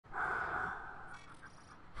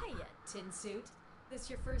tin suit. This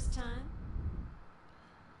your first time?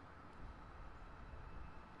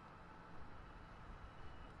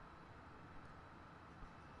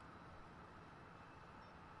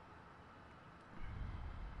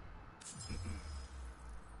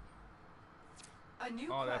 A new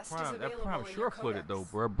quest is available that prime in your sure-footed though,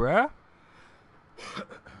 codex. bruh.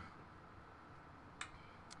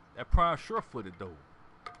 That prime sure-footed though.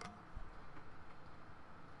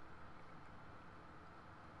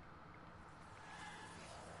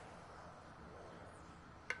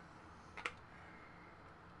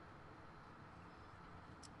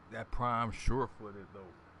 That prime sure-footed though.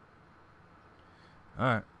 All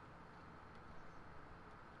right.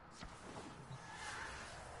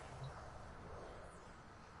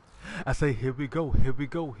 I say, here we go, here we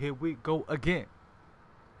go, here we go again.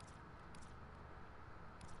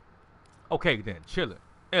 Okay then, chillin',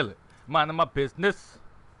 illin', minding my business.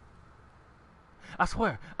 I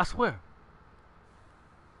swear, I swear.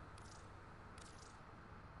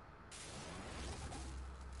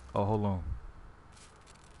 Oh, hold on.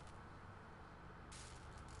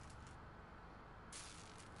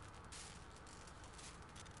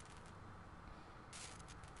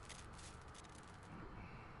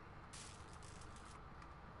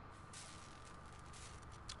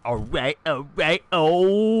 Alright, alright,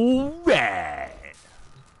 alright.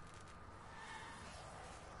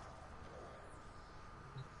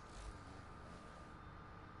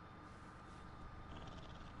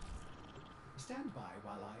 Stand by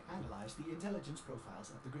while I analyze the intelligence profiles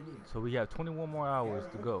of the Grineer. So we have 21 more hours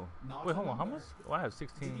to go. Wait, hold on, how much? Oh, I have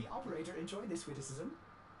 16. Did the operator enjoy this witticism?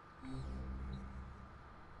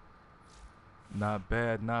 Not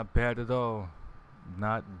bad at all.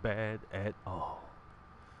 Not bad at all.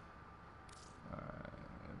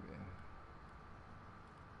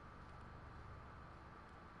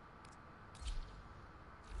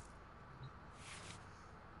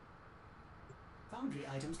 Foundry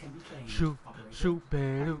items can be claimed. Shoot, Operator. shoot,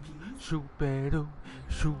 better, shoot, better,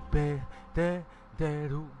 shoot, better,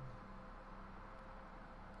 better.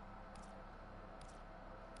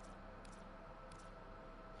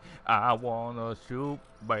 I wanna shoot,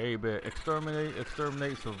 baby. Exterminate,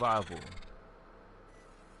 exterminate, survival.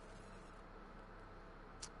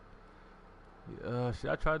 Should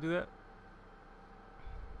I try to do that?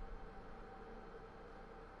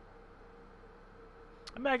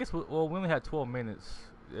 I mean, I guess well, we only had 12 minutes.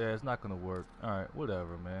 Yeah, it's not gonna work. All right,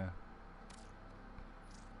 whatever, man.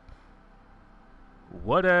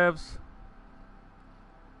 Whatevs.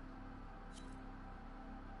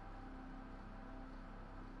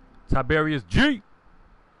 Tiberius G.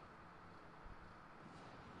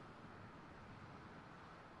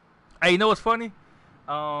 Hey, you know what's funny?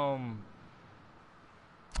 I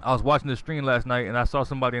was watching the stream last night and I saw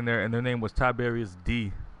somebody in there and their name was Tiberius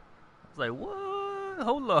D. I was like, what?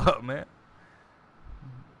 Hold up, man.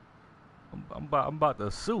 I'm about to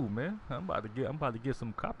sue, man. I'm about to get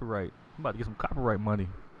some copyright. I'm about to get some copyright money.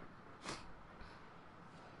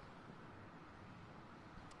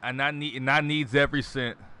 And I needs every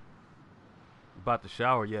cent. About to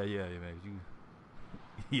shower, yeah, man.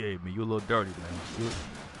 Yeah, man, you a little dirty, man.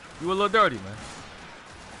 You a little dirty, man.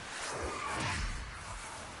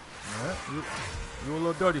 Yeah, you a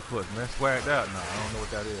little dirty foot, man. Swagged out now. I don't know what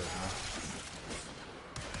that is, man.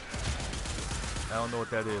 I don't know what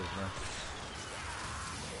that is, man.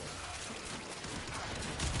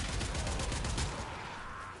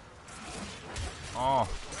 Oh.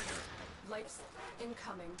 Lights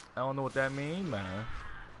incoming. I don't know what that means, man.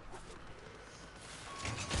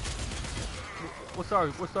 What's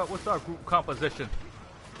our group composition?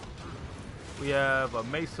 We have a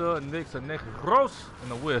Mesa, a Nix, a Negros,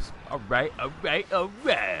 and a Wisp. Alright.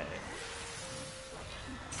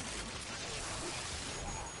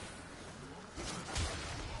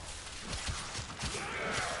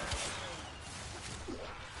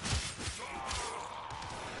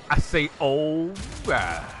 I say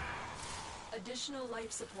alright. Additional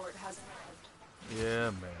life support has arrived.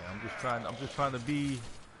 Yeah, man. I'm just trying to be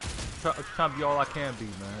all I can be,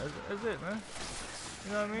 man. That's it, man.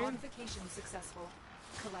 You know what I mean? Modification successful.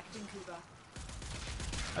 Collecting Kuba.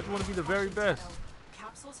 I just want to be the very best.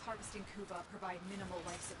 Capsules harvesting Kuba provide minimal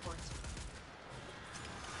life support.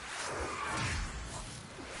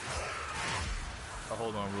 Oh,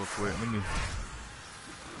 hold on real quick. Let me.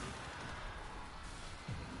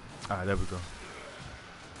 Alright, there we go.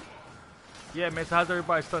 Yeah, man, so how's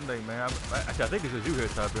everybody's Sunday, man? Actually, I think it's just you here,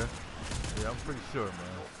 Tyler. Yeah, I'm pretty sure, man.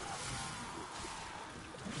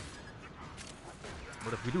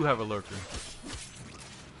 But if we do have a lurker,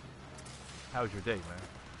 how was your day,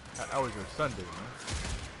 man? How was your Sunday, man?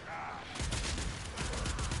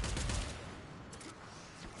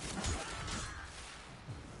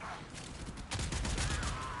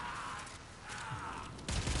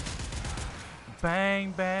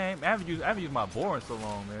 Bang, bang. I haven't used my bore in so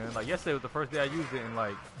long, man. Like yesterday was the first day I used it in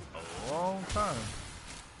like a long time.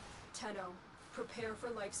 Tenno, prepare for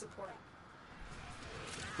life support.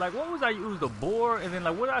 Like what was I use the bore and then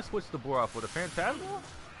like what did I switch the bore out for? The Phantasmal?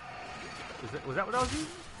 Was that what I was using?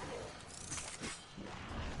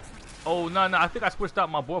 Oh no, I think I switched out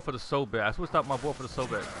my bore for the Sobek. I switched out my bore for the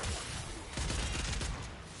Sobek.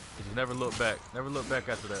 Just never look back. Never look back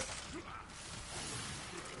after that.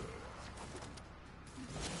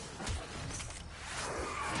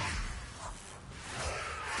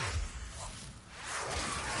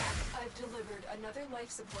 I've delivered another life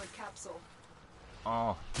support capsule.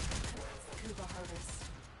 Oh. Kuva harvest.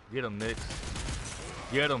 Get him, Nick.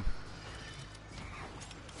 Get him.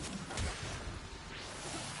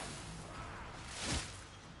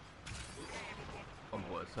 Oh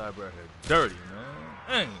boy, Cyber here dirty, man.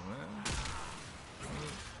 Dang, man.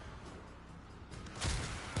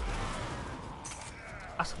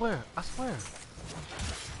 I swear. I feel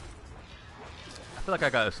like I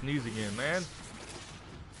gotta sneeze again, man.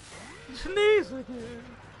 Sneeze again.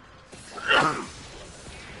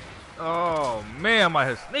 Oh man, I might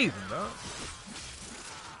have sneezing, dog.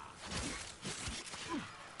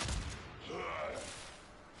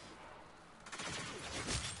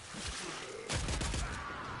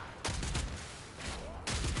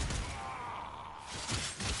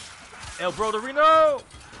 El Broderino!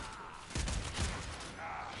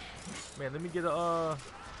 Man, let me get a oh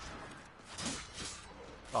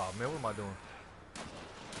man, what am I doing?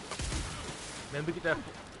 Man, let me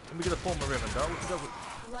get a former ribbon, dog.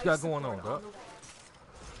 What you got going on, dog?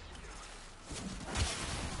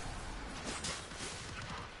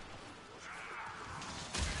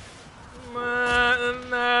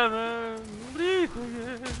 Breathe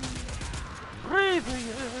again. Breathe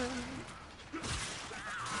again.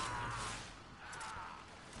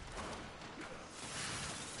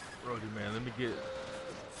 Brody, man, let me get it,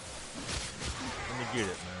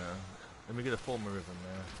 man. Let me get a former ribbon,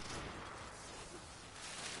 man.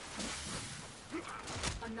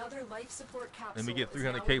 Another life support capsule. Let me get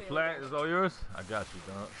 300k flat. Is all yours? I got you,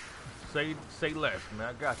 dog. Say less, man.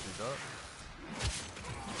 I got you, dog.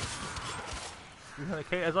 300k.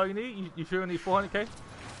 That's all you need? You sure you need 400k?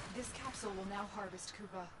 This capsule will now harvest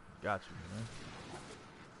Kuva. Got you, man.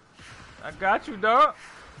 I got you, dog.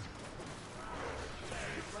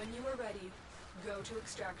 When you are ready, go to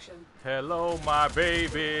extraction. Hello, my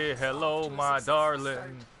baby. Hello, my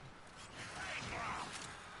darling.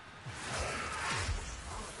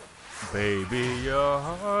 Baby, your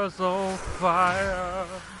heart's on fire.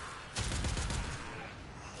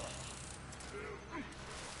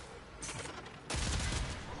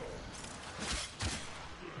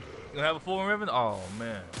 You gonna have a full ribbon? Oh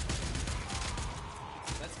man.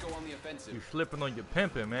 Let's go on the offensive. You slipping on your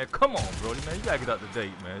pimping, man. Come on, Brody, man. You gotta get up to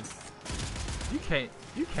date, man. You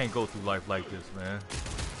can't go through life like this, man.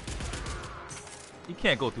 You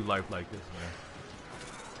can't go through life like this, man.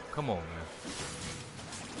 Come on, man.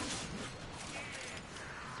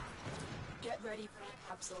 Get ready for the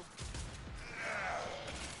capsule.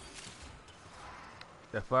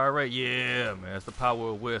 That fire rate, yeah, man. It's the power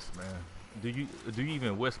of wisp, man. Do you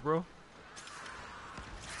even wisp, bro?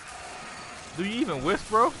 Do you even wisp,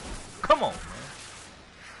 bro? Come on, man.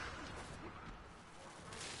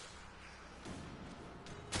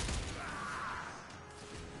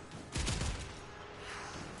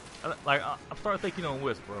 I'm starting to think you don't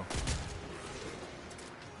wisp, bro.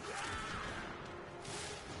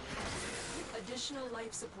 Additional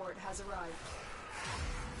life support has arrived.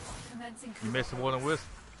 Commencing You Kuva missing more than harvest.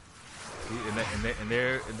 wisp? See, and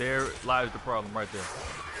there lies the problem right there.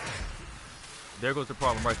 There goes the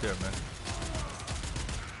problem right there, man.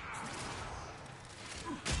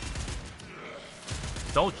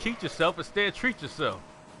 Don't cheat yourself, instead treat yourself.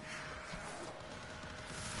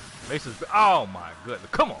 Mason's, oh my goodness,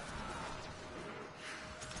 come on.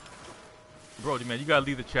 Brody, man, you gotta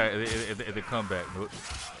leave the chat if they come back.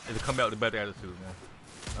 If they come back with a better attitude, man.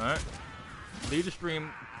 Alright? Leave the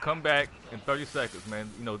stream, come back in 30 seconds, man.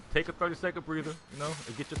 You know, take a 30-second breather, you know,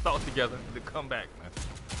 and get your thoughts together, and then come back, man.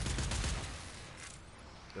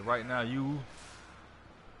 But right now, you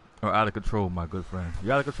are out of control, my good friend.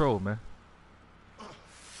 You're out of control, man.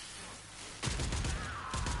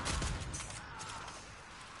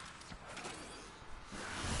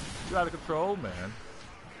 You're out of control, man.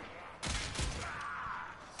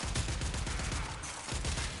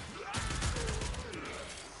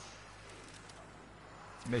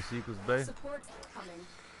 Next equals Bay. Support's coming.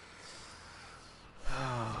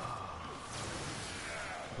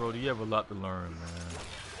 Bro, you have a lot to learn, man.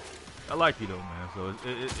 I like you though, man. So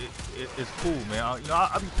it's cool, man.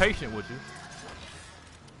 I'll be patient with you.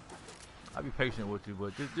 I'll be patient with you,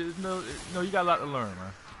 but just no, you got a lot to learn,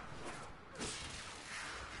 man.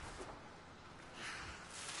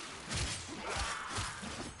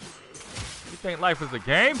 You think life is a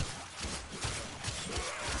game?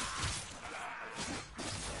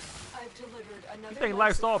 I've delivered another You think life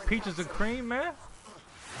life's all support peaches and capsule. cream, man?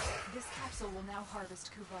 This capsule will now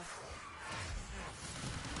harvest Kuva.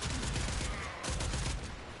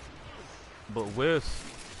 But Wisp,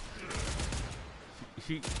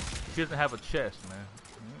 she doesn't have a chest, man.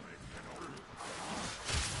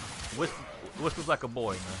 Wisp is like a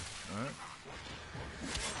boy, man. All right?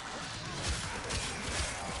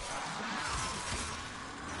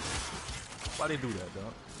 Why they do that,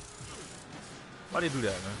 dog? Why they do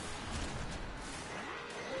that, man?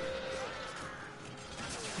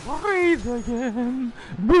 Breathe again,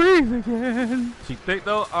 breathe again. She thick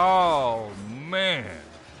though? Oh man.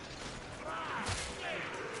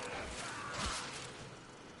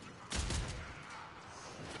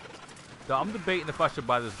 So I'm debating if I should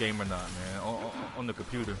buy this game or not, man, on the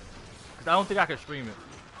computer. Cause I don't think I can stream it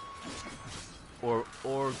or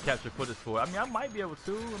capture footage for it. I mean, I might be able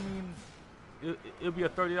to. I mean, it'll be a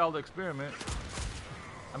 $30 experiment.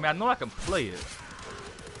 I mean, I know I can play it.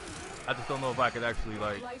 I just don't know if I could actually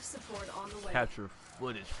like Life support on the way. capture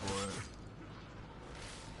footage for it.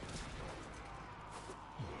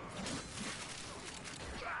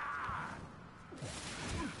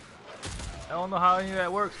 I don't know how any of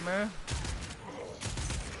that works, man.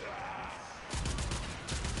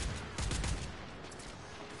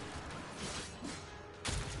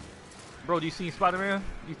 Bro, do you see Spider-Man?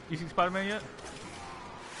 You see Spider-Man yet?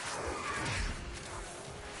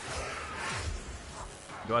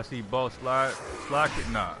 Do I see ball slide kick?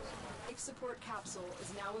 Nah. Life support capsule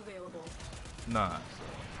is now available. Nah.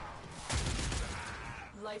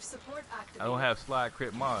 Life support activated. I don't have slide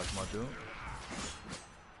crit mods, my dude.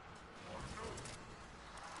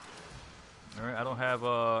 Alright, I don't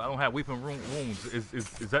have weeping wounds.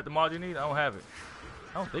 Is that the mod you need? I don't have it.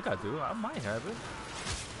 I don't think I do. I might have it.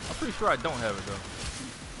 I'm pretty sure I don't have it though.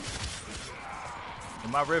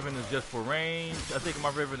 And my Riven is just for range. I think my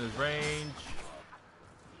Riven is range,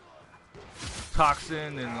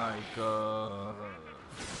 toxin, and like I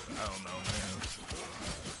don't know, man.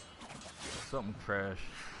 Something trash.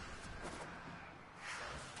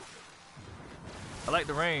 I like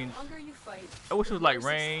the range. The longer you fight, I wish it the was like more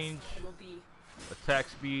range, successful it will be. attack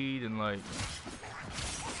speed, and like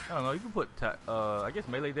I don't know. You can put I guess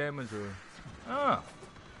melee damage or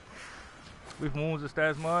with wounds and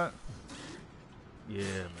stats mod. Yeah,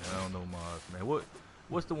 man. I don't know mods, man.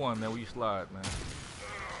 What's the one, man? Where you slide, man?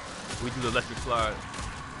 We do the electric slide,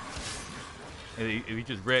 and if you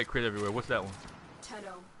just red crit everywhere. What's that one?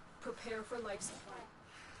 Tenno, prepare for life supply.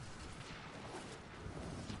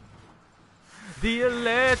 The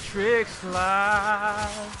electric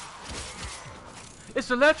slide.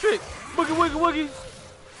 It's electric. Boogie woogie woogie.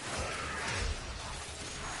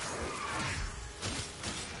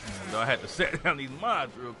 I had to set down these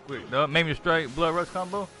mods real quick. No, maybe straight blood rush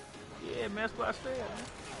combo. Yeah, man, that's what I said. Man.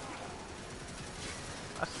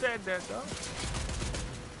 I said that though.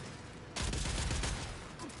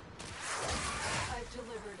 I've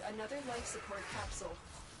delivered another life support capsule.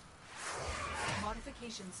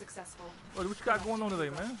 Modification successful. What you got going on today,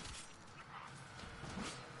 man?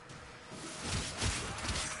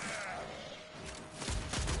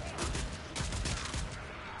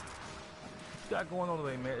 What you got going on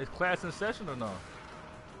today, man? Is class in session or no?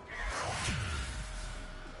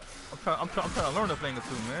 I'm trying to learn a thing or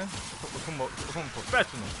two, man. From a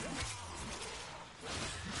professional.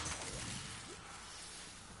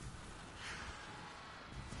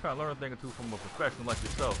 I'm trying to learn a thing or two from a professional like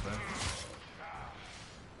yourself, man.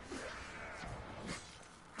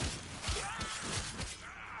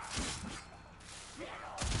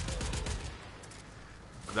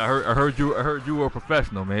 I heard you were a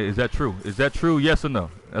professional, man. Is that true? Is that true? Yes or no?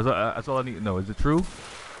 That's all I need to know. Is it true?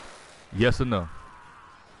 Yes or no?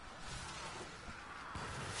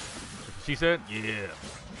 She said, yeah.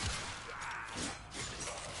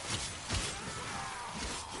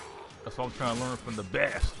 That's what I'm trying to learn from the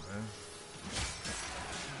best, man.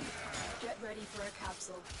 Get ready for a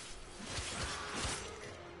capsule.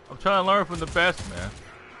 I'm trying to learn from the best, man.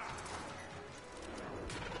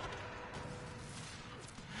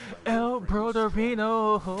 El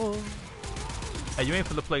Broderino. Hey, you ain't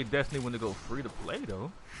finna play Destiny when they go free to play,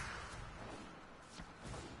 though.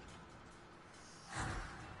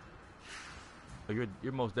 Oh,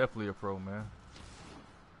 you're most definitely a pro, man.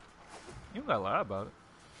 You don't gotta lie about it.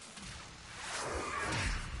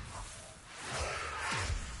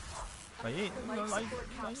 Like, you ain't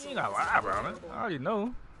gotta lie about it. I already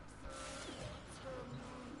know.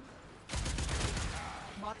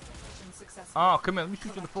 Automation successful. Oh, come here. Let me shoot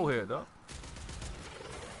you in the forehead, dog.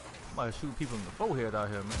 I'm about to shoot people in the forehead out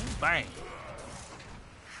here, man. Bang.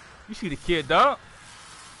 You see the kid, dog?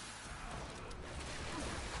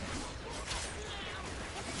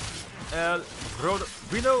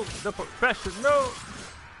 Reno, the professional.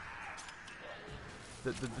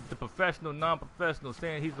 The professional, non-professional,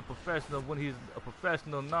 saying he's a professional when he's a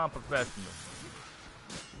professional, non-professional.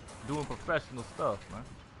 Doing professional stuff, man.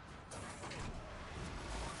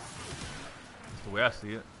 That's the way I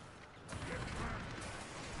see it.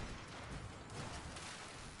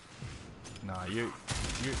 Nah, you're a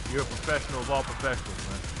professional of all professionals,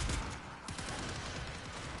 man.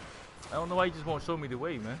 I don't know why you just won't show me the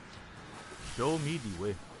way, man. Show me the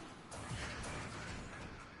way.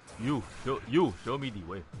 Show me the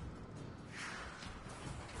way.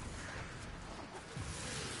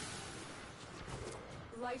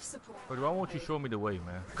 Life support. But why won't you show me the way,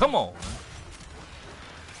 man? Come on, man.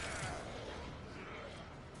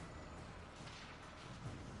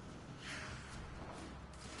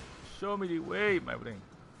 Show me the way, my thing.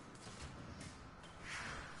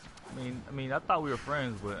 I mean, I thought we were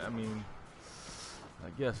friends, but I mean, I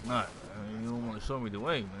guess not. I mean, you don't want to show me the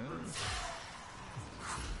way, man.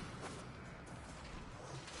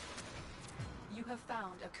 You have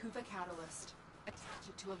found a Kuva catalyst. Attach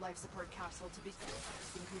it to a life support capsule to be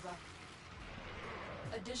in Kuva.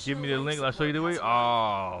 Give me the link. I'll show you the way.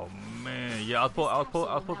 Oh man, yeah. I was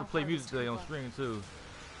supposed to play music today on stream too.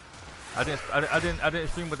 I didn't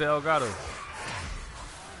stream with the Elgato.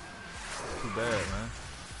 Too bad, man.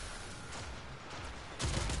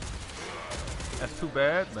 That's too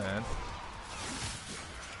bad, man.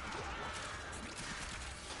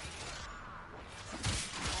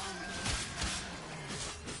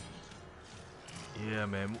 Yeah,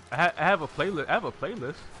 man. I have a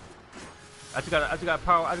playlist. I just gotta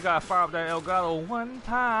fire up that Elgato one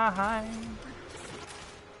time.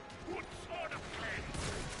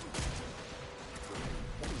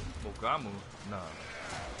 Mogamu? Nah.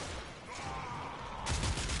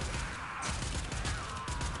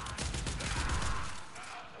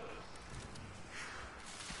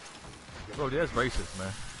 Bro, that's racist,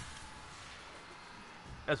 man.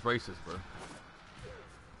 That's racist, bro.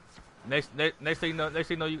 Next thing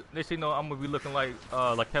you know, I'm gonna be looking like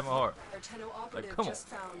Kevin Hart. Like, come on.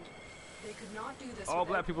 They could not do this. All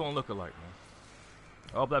black people don't look alike, man.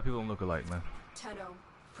 All black people don't look alike, man. Tenno,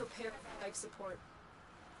 prepare life support.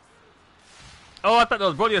 Oh, I thought that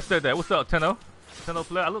was Brody that said that. What's up, Tenno? Tenno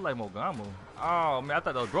Flair? I look like Mogamu. Oh man, I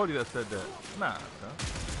thought that was Brody that said that. Nah, son.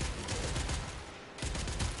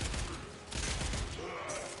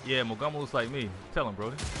 Yeah, Mogamu looks like me. Tell him,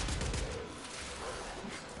 Brody.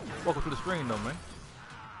 Welcome to the stream, though, man.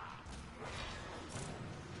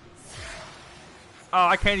 Oh,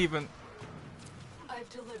 I can't even. I've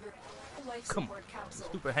delivered a life Come on, support capsule.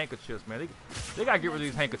 stupid handkerchiefs, man. They gotta get rid of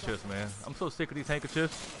these handkerchiefs, man. I'm so sick of these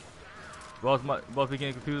handkerchiefs. Boss be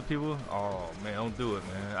getting confused with people. Oh man, don't do it,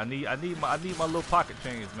 man. I need my little pocket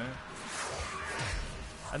change, man.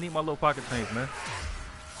 I need my little pocket change, man.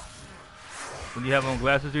 When you have on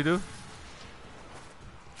glasses, you do.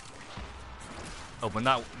 Oh, but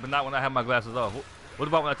not when I have my glasses off. What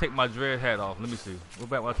about when I take my dread hat off? Let me see. What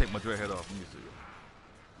about when I take my dread hat off? Let me see.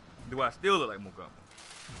 Do I still look like Mogamu?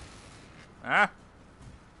 Huh?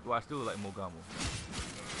 Do I still look like Mogamu?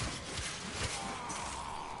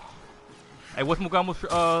 Hey, what's Mogamu's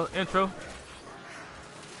intro?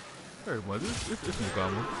 Hey, everybody, it's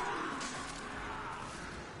Mogamu.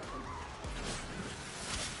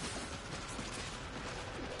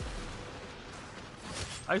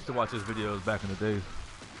 I used to watch his videos back in the days.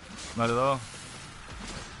 Not at all.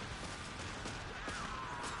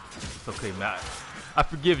 It's okay, man. I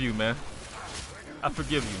forgive you, man. I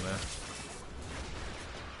forgive you, man.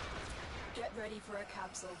 Get ready for a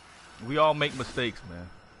capsule. We all make mistakes, man.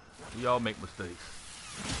 We all make mistakes.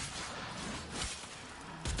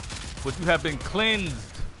 But you have been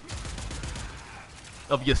cleansed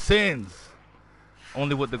of your sins.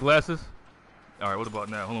 Only with the glasses? Alright, what about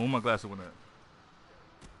now? Hold on, where my glasses went at?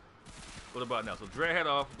 What about now? So dread head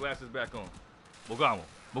off, glasses back on.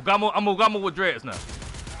 Mogamu. I'm Mogamu with dreads now.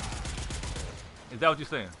 Is that what you're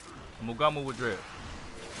saying? Mogamu with dreads.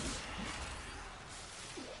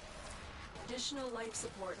 Additional life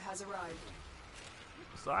support has arrived.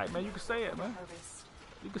 It's alright, man. You can say it, man. Harvest.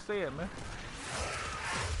 You can say it, man.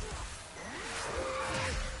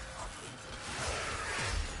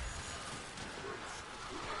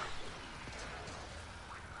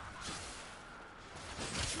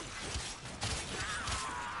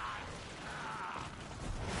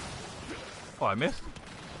 Oh, I missed?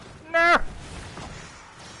 No!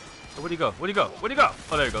 Where'd he go? Where'd he go? Where'd he go?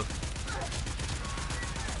 Oh, there he goes.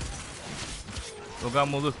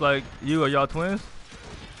 Mogamo looks like you. Are y'all twins?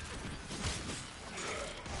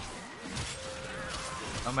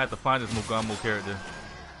 I'm gonna have to find this Mogamo character.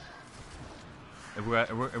 And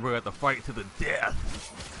we're at the fight to the death.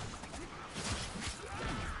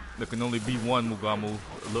 There can only be one Mogamo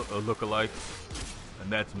look-alike,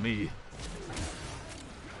 and that's me.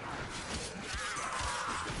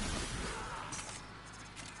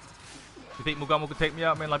 You think Mogamo could take me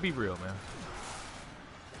out, man? Like, be real, man.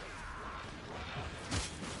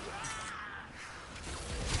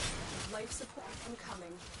 Life support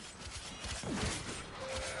incoming.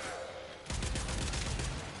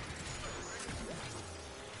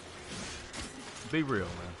 Be real,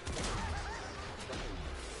 man.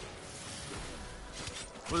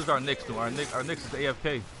 What is our Nyx doing? Our Nyx is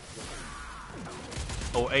AFK.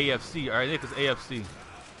 Oh, AFC. Our Nyx is AFC.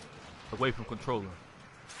 Away from controller.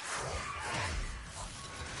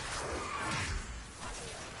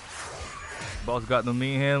 Boss got no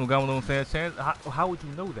mean hand. We got no fan chance. How would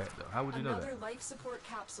you know that, though? How would you know that? Another life support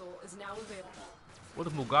capsule is now available. What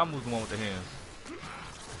if Mugamu's the one with the hands?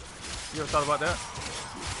 You ever thought about that?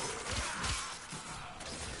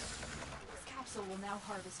 This capsule will now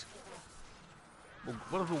harvest.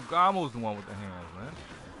 What if Mugamu's the one with the hands, man?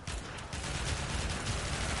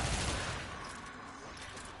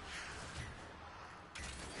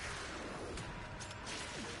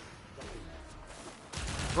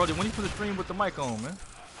 Brody, when you put the stream with the mic on, man?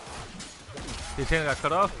 His hand got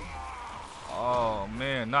cut off? Oh,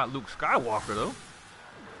 man, not Luke Skywalker, though.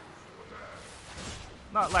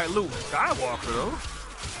 Not like Luke Skywalker, though.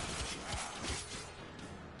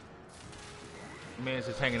 Man's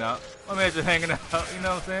just hanging out. My man's just hanging out, you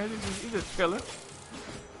know what I'm saying? He's just chilling.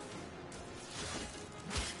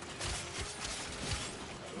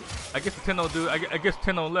 I guess the 10-0 dude, I guess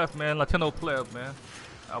 10-0 left, man. Like 10-0 pleb, man.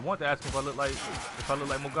 I want to ask him if I look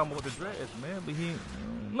like Mogamo with the dreads, man, but he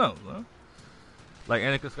no, huh? Like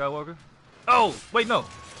Anakin Skywalker. Oh, wait, no.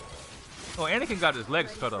 Oh, Anakin got his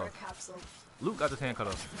legs cut off. Luke got his hand cut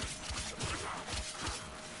off.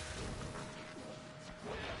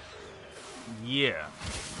 Yeah.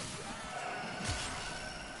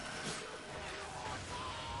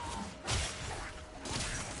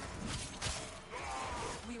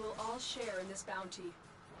 We will all share in this bounty.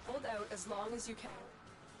 Hold out as long as you can.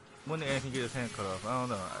 When did Anakin get his hand cut off? I don't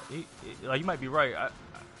know. Like, you might be right.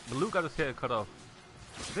 But Luke got his head cut off.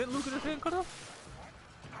 Didn't Luke get his hand cut off?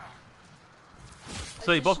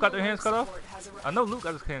 So they both got their hands cut off? I know Luke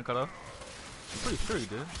got his hand cut off. I'm pretty sure he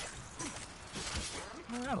did.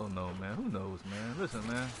 Man, I don't know, man. Who knows, man? Listen,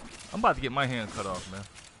 man. I'm about to get my hand cut off, man.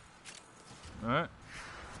 Alright?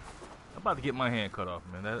 I'm about to get my hand cut off,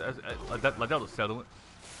 man. That'll settle it.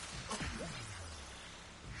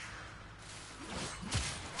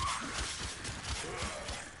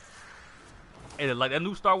 Hey, like that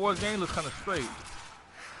new Star Wars game looks kind of straight.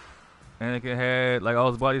 Anakin had like all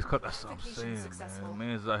his body's cut. That's what I'm saying,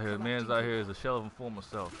 man. Man's out here is a shell of a former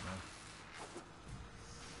self, man.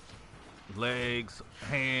 Legs,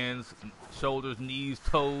 hands, shoulders, knees,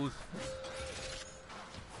 toes.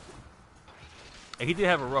 And he did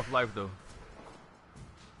have a rough life though.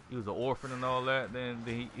 He was an orphan and all that. Then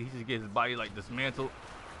he just gets his body like dismantled.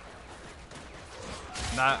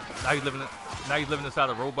 Now he's living inside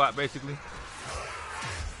a robot basically.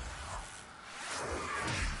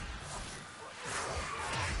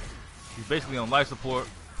 He's basically on life support,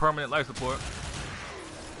 permanent life support.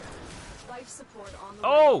 Life support on the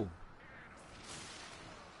oh!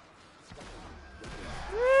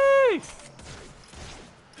 Whee!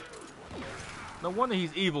 No wonder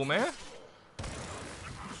he's evil, man.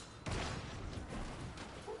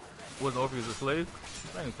 Was an orphan, he was a slave?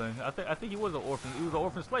 Same thing. I think he was an orphan. He was an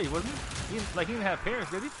orphan slave, wasn't he? He didn't have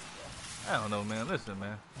parents, did he? I don't know, man. Listen,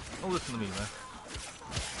 man. Don't listen to me, man.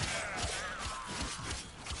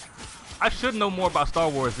 I should know more about Star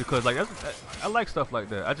Wars because like I like stuff like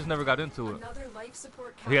that. I just never got into it. Another life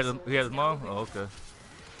support He had his mom? Oh, okay.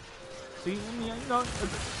 See, I mean, you know,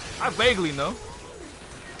 I vaguely know.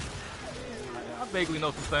 I vaguely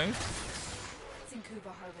know some things.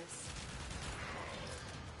 Zinkuba harvest.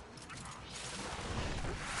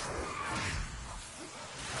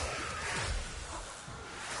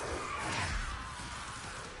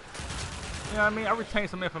 You know what I mean? I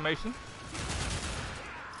retained some information.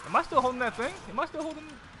 Am I still holding that thing? Am I still holding?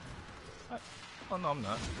 Oh no, I'm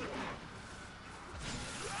not.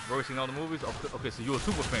 Bro, seen all the movies? Okay, so you're a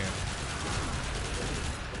super fan.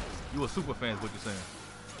 You a super fan is what you're saying.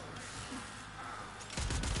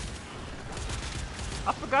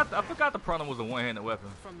 I forgot the Prana was a one-handed weapon.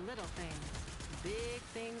 From little things. Big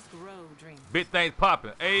things grow, dream. Big things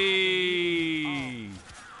popping. Hey.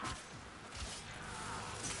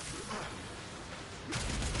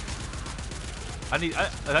 I need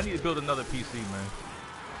to build another PC, man.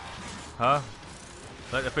 Huh?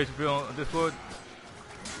 Like that face reveal on Discord?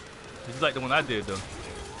 This is like the one I did though.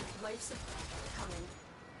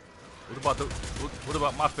 What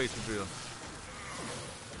about my face reveal?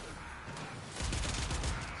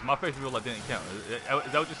 My face reveal like didn't count. Is that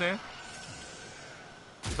what you're saying?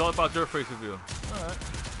 It's all about your face reveal. Alright.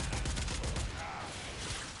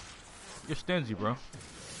 You're stingy, bro.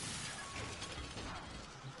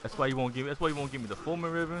 That's why you won't give me the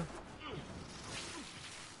Fullman ribbon.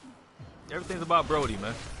 Everything's about Brody,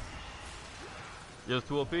 man. You're just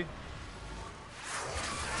too OP?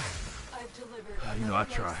 I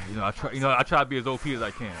try. I try to be as OP as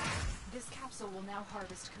I can. This capsule will now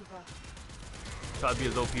harvest Kuva. Try to be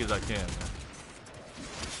as OP as I can, man.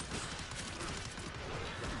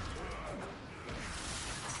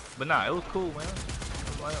 But nah, it was cool, man. I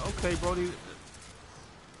was like, okay, Brody.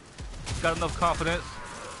 Got enough confidence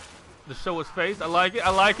to show his face. I like it.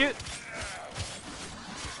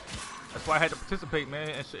 That's why I had to participate, man,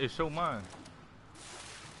 and show mine.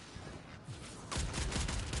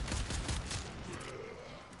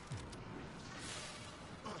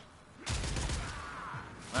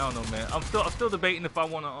 I don't know, man. I'm still debating if I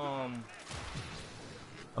want to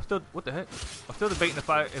what the heck? I'm still debating if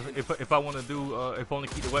I want to do if I want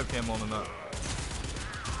to keep the webcam on or not.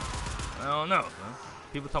 I don't know, man.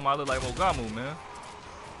 People talking about I look like Mogamu, man.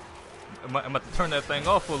 I'm about to turn that thing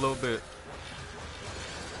off for a little bit.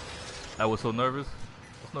 I was so nervous.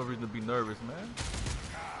 There's no reason to be nervous, man.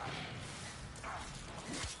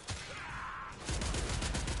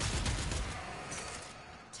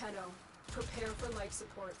 Tenno, prepare for life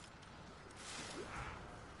support.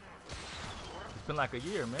 It's been like a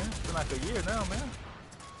year, man. It's been like a year now, man.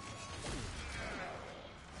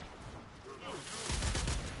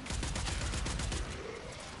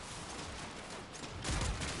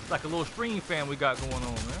 It's like a little stream fan we got going on,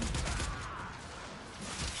 man.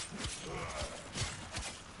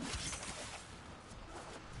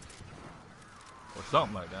 Or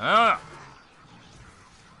something like that. Ah!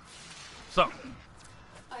 Something.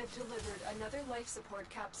 I've delivered another life support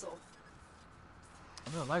capsule.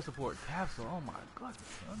 Another life support capsule. Oh my goodness.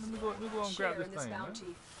 Let me go and grab this thing, bounty.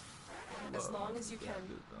 Man. As long as you can.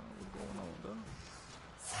 What's going on, though?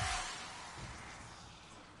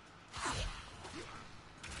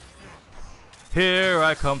 Here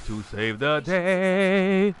I come to save the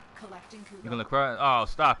day. Collecting Kuva. You gonna cry? Oh,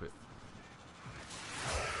 stop it.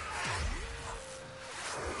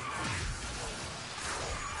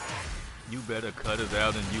 You better cut it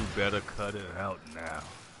out, and you better cut it out now.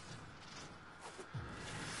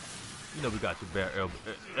 You know we got your back,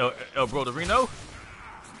 El Broderino.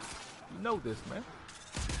 You know this, man.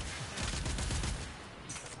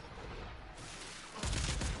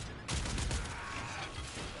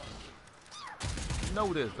 You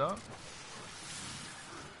know this, dog.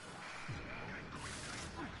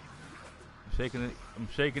 I'm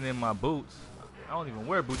shaking in my boots. I don't even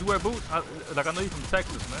wear boots. You wear boots? I know you from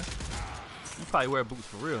Texas, man. You probably wear boots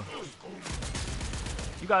for real.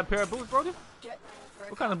 You got a pair of boots, Brody?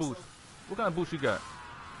 What kind of boots? What kind of boots you got?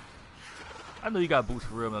 I know you got boots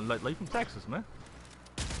for real, man. Like you from Texas, man.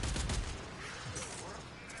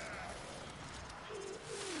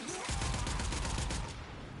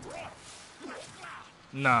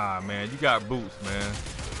 Nah, man. You got boots, man.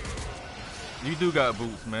 You do got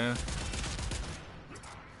boots, man.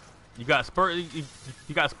 You got spurs? You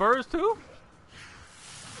got spurs too?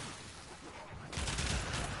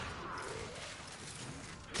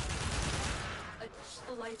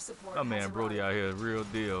 Oh man, Brody out here, real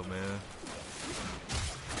deal, man.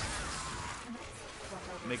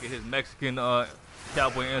 Making his Mexican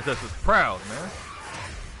cowboy ancestors proud, man.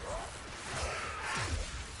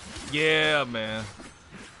 Yeah, man.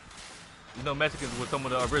 You know Mexicans were some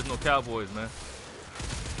of the original cowboys, man.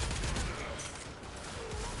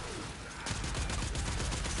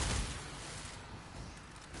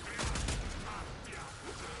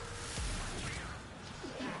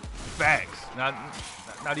 Facts. Not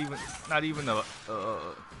even an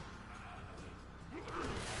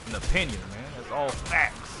opinion, man. That's all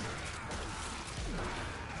facts.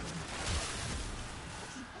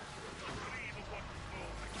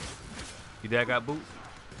 Your dad got boots?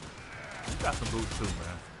 You got some boots too,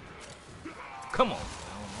 man. Come on.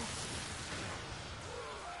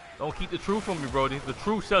 Don't keep the truth from me, Brody. The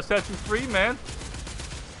truth shall set you free, man.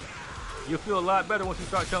 You'll feel a lot better once you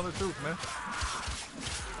start telling the truth, man.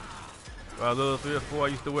 When I was little 3 or 4, I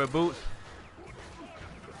used to wear boots.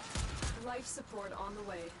 Life support on the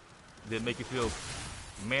way. Did it make you feel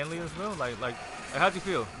manly as well? Like how'd you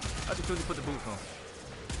feel? How'd you feel when you put the boots on?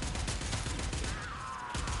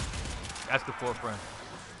 Asking for a friend.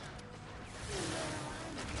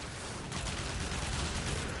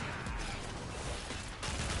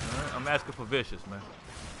 Alright, I'm asking for vicious, man.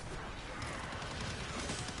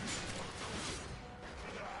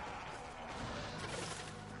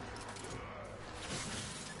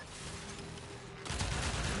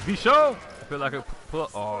 Be sure. I feel like I put.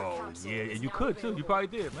 Oh yeah, you could too. You probably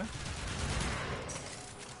did, man.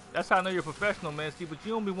 That's how I know you're a professional, man. See, but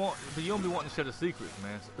you don't be wanting to share the secrets,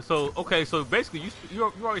 man. So okay, so basically you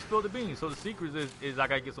already spilled the beans. So the secret is I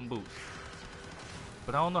gotta get some boots.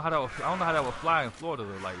 But I don't know how that would fly in Florida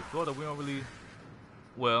though. Like Florida, we don't really.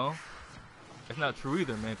 Well, it's not true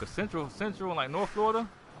either, man. Cause Central and like North Florida,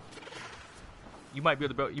 you might be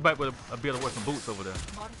able to wear some boots over there.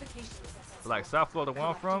 But like South Florida, where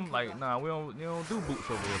I'm from, like nah, we don't do boots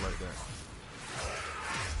over here like that.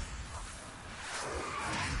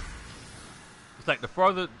 It's like the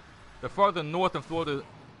farther north in Florida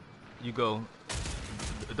you go,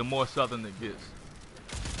 the more southern it gets.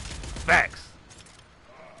 Facts.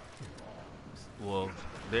 Well,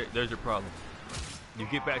 there's your problem. You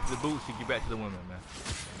get back to the boots, you get back to the women, man.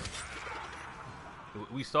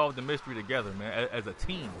 We solved the mystery together, man, as a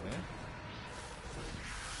team, man.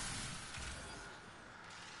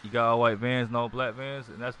 You got all white Vans and all black Vans,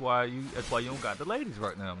 and that's why you don't got the ladies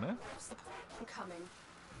right now, man. I'm coming.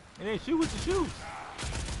 It ain't you with the shoes.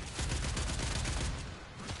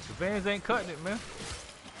 The Vans ain't cutting it, man.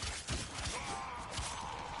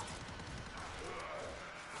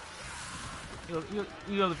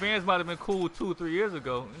 You know the Vans might have been cool 2 or 3 years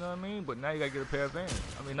ago, you know what I mean? But now you gotta get a pair of Vans.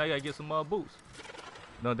 I mean, now you gotta get some boots.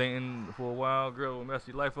 No dating for a while, girl will mess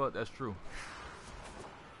your life up. That's true.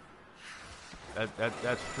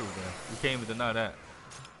 That's true, man. You can't even deny that.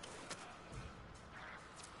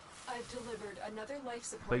 I've delivered another life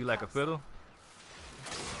support. Play you like a fiddle.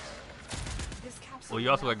 This capsule Well, you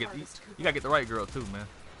also gotta get the right girl too, man.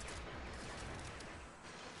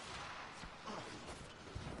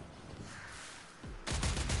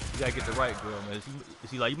 You gotta get the right girl, man.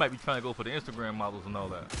 See, like you might be trying to go for the Instagram models and all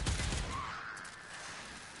that.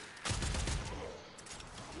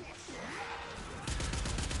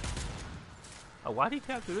 Oh, why'd he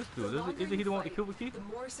capture this dude? Isn't he the one with the Cuba key?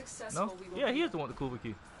 No? Yeah, he is the one with the Cuba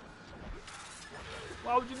key.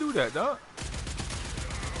 Why would you do that, dog?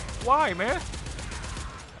 Why, man?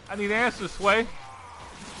 I need answers, Sway.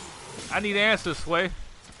 I need answers, Sway.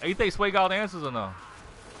 Hey, you think Sway got all the answers or no?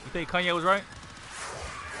 You think Kanye was right?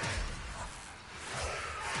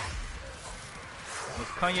 Was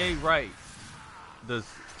Kanye right? Does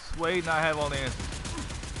Sway not have all the answers?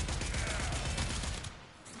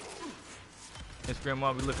 Instagram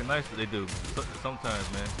mom be looking nice, but they do.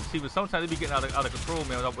 Sometimes, man. See, but sometimes they be getting out of control,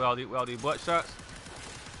 man, with all these butt shots,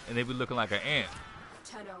 and they be looking like an ant.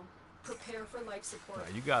 Tenno, prepare for life support. Nah,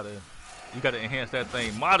 you gotta enhance that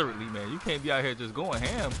thing moderately, man. You can't be out here just going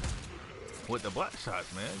ham with the butt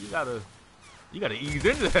shots, man. You gotta ease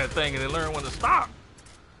into that thing and then learn when to stop.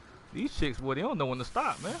 These chicks, boy, they don't know when to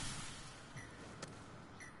stop, man.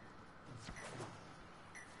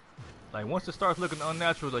 Like once it starts looking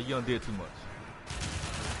unnatural, like you done did too much.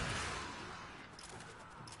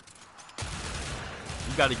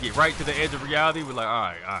 You got to get right to the edge of reality. We're like, all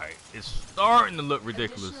right, it's starting to look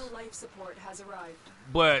ridiculous. Additional life support has arrived.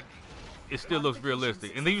 But it still looks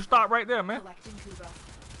realistic. And then you stop right there, man. Collecting Cuba.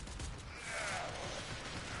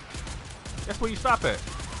 That's where you stop at.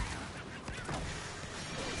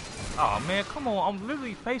 Oh man, come on! I'm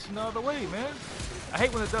literally facing the other way, man. I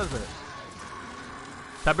hate when it does that.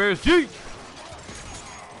 Tiberius G.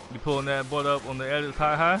 You pulling that butt up on the edge of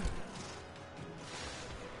high.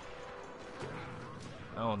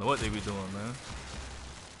 I don't know what they be doing, man.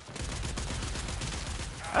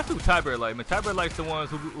 That's who Tiber like, man. Tiber likes the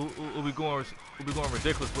ones who be going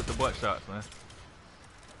ridiculous with the butt shots, man.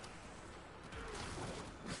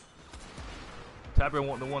 Tiber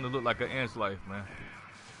want the one to look like an ant's life, man.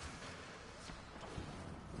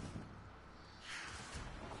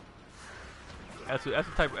 That's the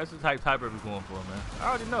type Tiber be going for, man. I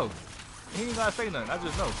already know. He ain't gotta say nothing. I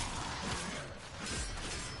just know.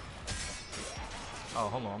 Oh,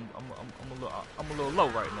 hold on. I'm a little low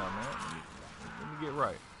right now, man. Let me get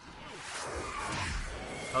right.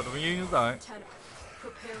 Oh, the reunion's alright.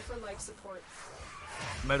 Prepare for life support.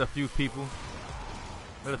 Met a few people.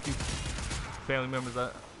 Met a few family members.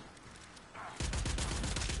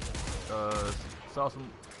 Saw a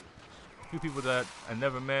few people that I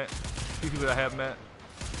never met. A few people that I have met.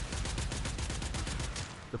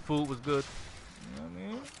 The food was good. You know what I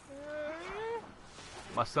mean?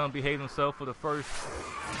 My son behaved himself for the first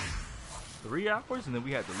 3 hours, and then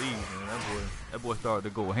we had to leave. Man, that boy started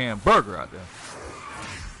to go hamburger out there.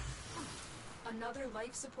 Another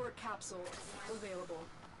life support capsule available.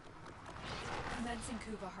 Commencing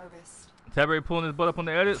Kuva harvest. Tabberry pulling his butt up on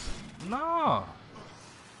the edits? Nah.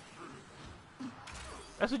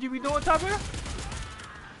 That's what you be doing, Tabberry?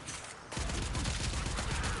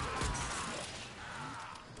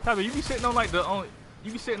 Tabberry, you be sitting on like the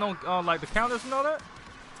you be sitting on like the counters and all that?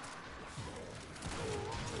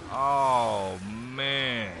 Oh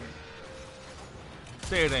man.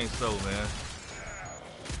 Say it ain't so, man.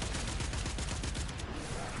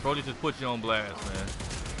 Brody just put you on blast, man.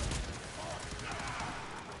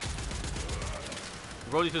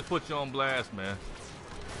 Brody just put you on blast, man.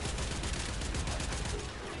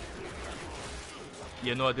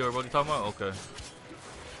 Yeah, no idea what Brody talking about? Okay.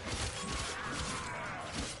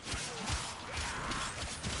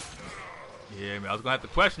 Yeah, man, I was gonna have to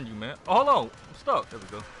question you, man. Oh, hold on. I'm stuck. There we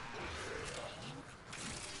go.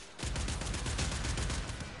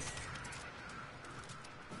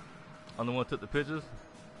 I'm the one who took the pictures.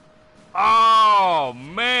 Oh,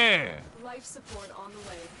 man. Life support on the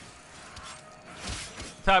way.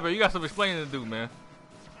 Tyber, you got some explaining to do, man.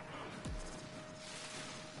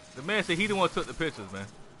 The man said he the one who took the pictures, man.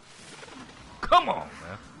 Come on,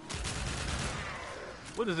 man.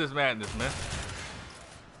 What is this madness, man?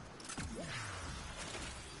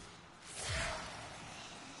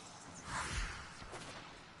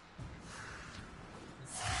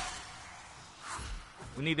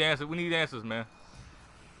 We need the answer. We need answers, man.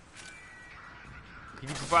 Can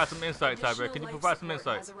you provide some insight, Tyber? Can you provide some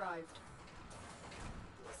insight? Has arrived.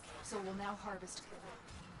 So we'll now harvest.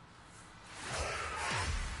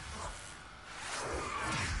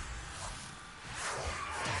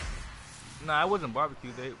 Nah, it wasn't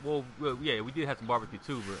barbecue day. Well, yeah, we did have some barbecue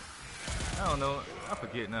too, but I don't know. I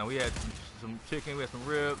forget now. We had some chicken. We had some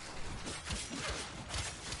ribs,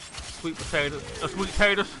 sweet potatoes, sweet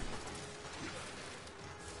taters,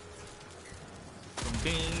 some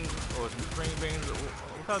beans or some string beans.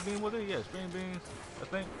 What kind of bean was it? Yeah, string beans, I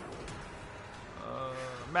think.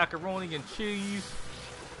 Macaroni and cheese.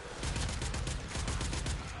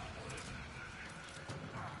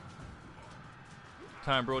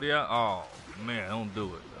 Time Brody out? Oh man, don't do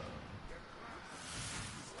it.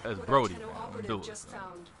 That's Brody, man. Don't do it. Just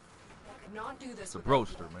found. Not do this. It's the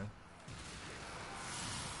broaster, man.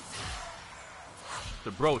 It's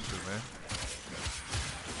the broaster, man.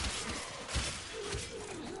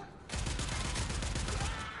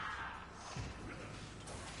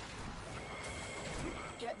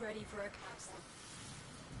 Get ready for a capsule.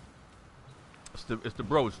 It's the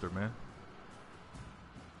broaster, man.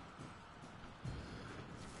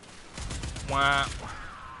 Wah,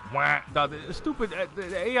 wah. Dog, the stupid.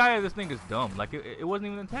 The AI of this thing is dumb. Like it wasn't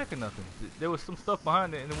even attacking nothing. There was some stuff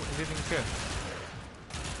behind it, and it didn't even care.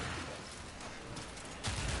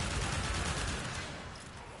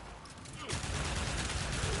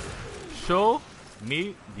 Show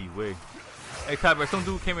me the way. Hey, Tyler, some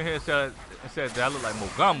dude came in here and said that I look like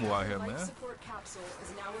Mogamu out here, man. Support capsule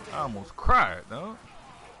is now available. I almost cried, no?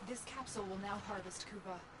 This capsule will now harvest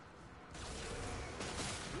Kuva.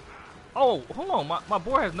 Oh, hold on. My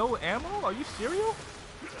boy has no ammo? Are you serious?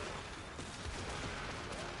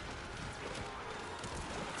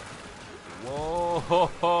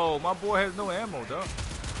 Whoa, my boy has no ammo, dog.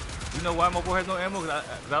 You know why my boy has no ammo? Cause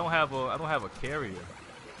I don't have a carrier.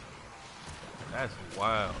 That's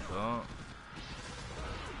wild, dog.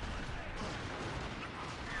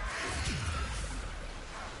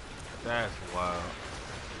 That's wild.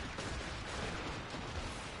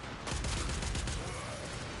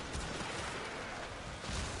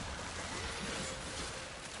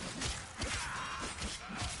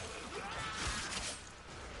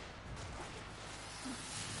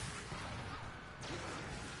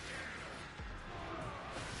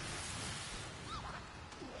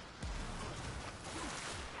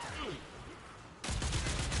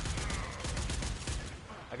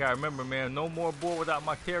 I gotta remember, man, no more board without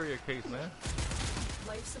my carrier case, man.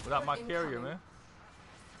 Without my carrier, man.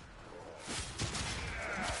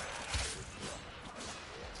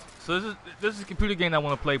 So this is a computer game I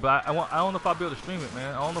want to play, but I don't know if I'll be able to stream it,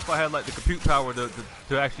 man. I don't know if I have like the compute power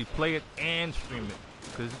to actually play it and stream it,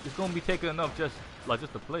 because it's gonna be taking enough just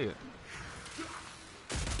to play it.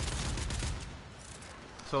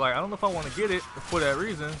 So like I don't know if I want to get it for that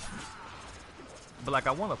reason, but like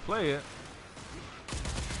I want to play it.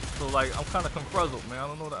 So like I'm kind of confused, man. I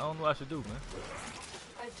don't know what I should do, man.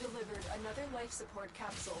 I've delivered another life support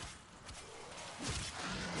capsule.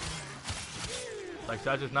 Like should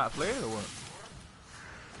I just not play it or what?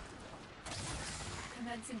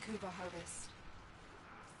 Commencing Kuva harvest.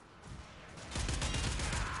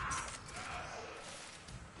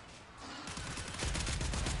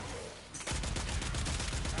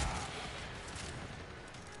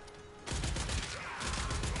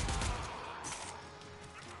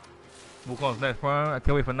 Wukong's next prime. I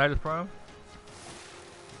can't wait for Nidus prime.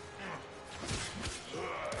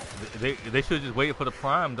 They should just wait for the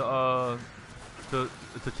prime to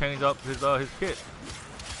change up his kit.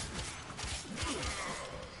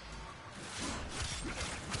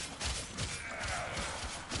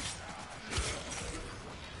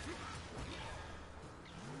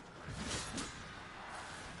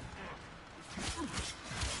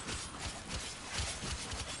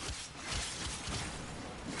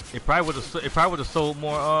 It probably would have sold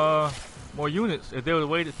more units if they would have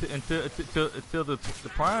waited until the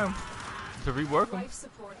prime to rework them. Life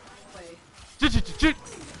support play.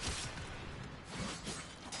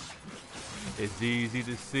 It's easy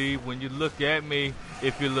to see when you look at me.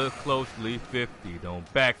 If you look closely, 50.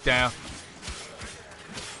 Don't back down.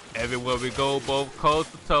 Everywhere we go, both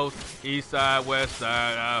coast to coast, east side, west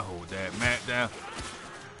side, I hold that mat down.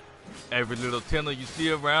 Every little tenor you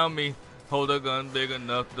see around me, hold a gun big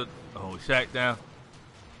enough to hold Shaq down.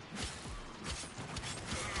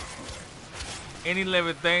 Any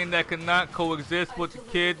living thing that cannot coexist with the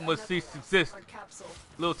kid must cease to exist.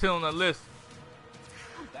 Little 10 on the list.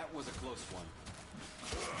 That was a close one.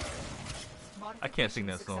 I can't sing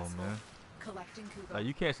that song, man. Like,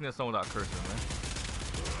 you can't sing that song without cursing, man.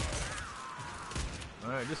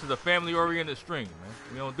 Alright, this is a family-oriented stream, man.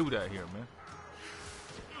 We don't do that here, man.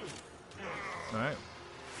 Alright.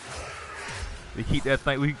 We keep that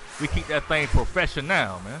thing we keep that thing professional,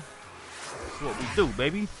 man. That's what we do,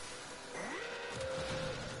 baby.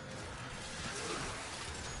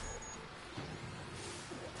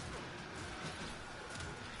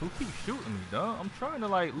 Who keeps shooting me, dog? I'm trying to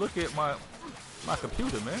like look at my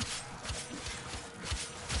computer, man.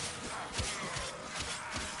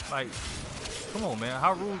 Like, come on, man.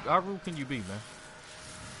 How rude can you be, man?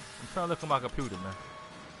 I'm trying to look at my computer, man.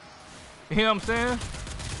 You know what I'm saying?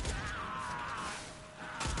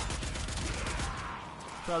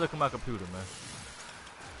 Try to look at my computer, man.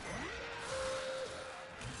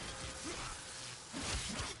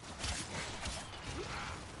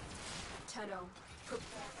 Tenno,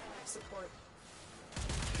 support.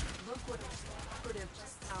 Look what operative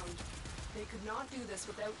just found. They could not do this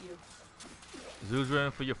without you. Zeus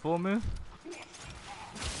ready for your full man?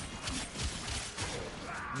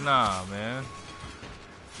 Nah, man.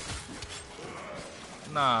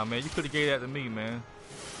 Nah, man. You could have gave that to me, man.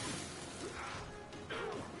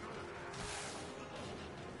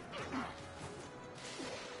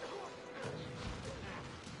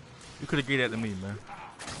 You could have gave that to me, man.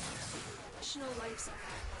 Additional life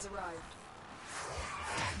has arrived.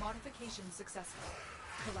 Modification successful.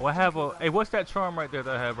 Oh, I have a. Hey, what's that charm right there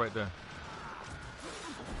that I have right there?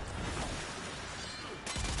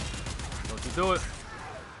 Don't you do it.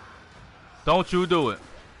 Don't you do it.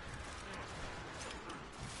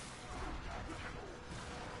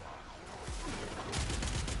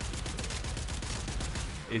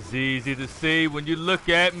 It's easy to see when you look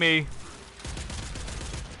at me.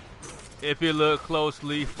 If you look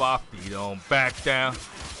closely, 50, don't back down.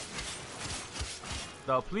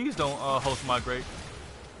 No, please don't host migrate.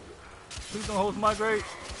 Please don't host migrate.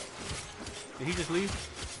 Did he just leave?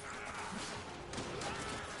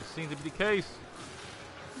 It seems to be the case.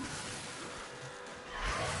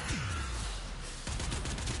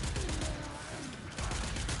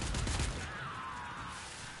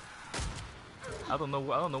 I don't know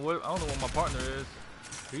what my partner is.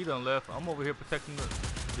 He done left. I'm over here protecting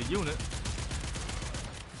the unit.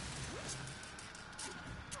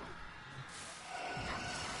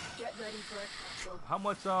 Get ready for it. So How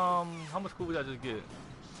much cool did I just get?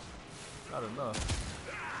 Not enough.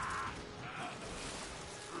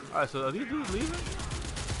 Alright, so are these dudes leaving?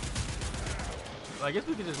 I guess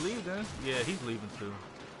we can just leave then. Yeah, he's leaving too.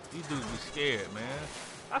 These dudes be scared, man.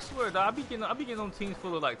 I swear, dog, I be getting on teams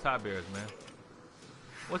full of like tie bears, man.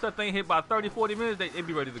 Once that thing hit by 30, 40 minutes, they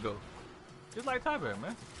be ready to go. Just like tie bear,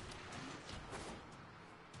 man.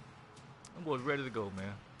 Them boys ready to go,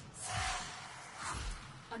 man.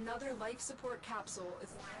 another life support capsule is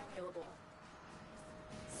available.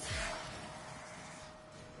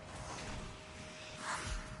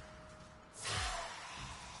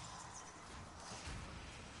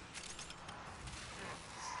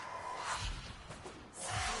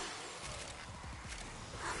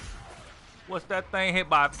 Once that thing hit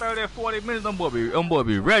by 30 or 40 minutes, them boy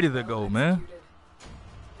be ready to go, man.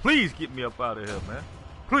 Please get me up out of here, man.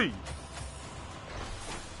 Please.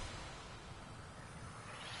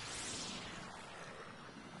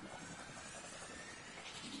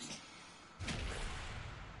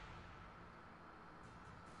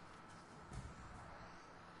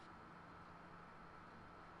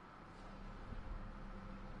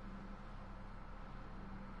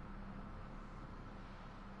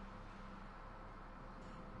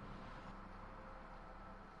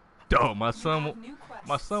 Dog, my You son have new quests.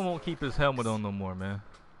 my son won't keep his helmet on no more, man.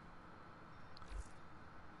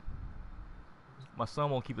 My son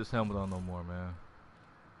won't keep his helmet on no more, man.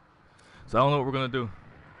 So I don't know what we're gonna do.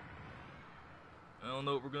 I don't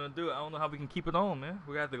know what we're gonna do. I don't know how we can keep it on, man.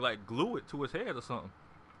 We have to like glue it to his head or something.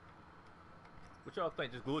 What y'all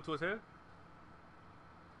think? Just glue it to his head?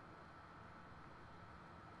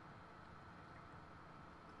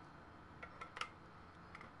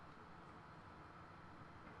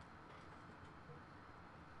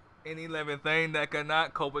 Any living thing that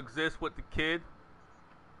cannot coexist with the kid.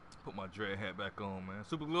 Put my dread hat back on, man.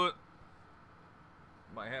 Super glue it.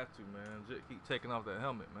 Might have to, man. Just keep taking off that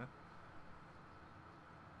helmet, man.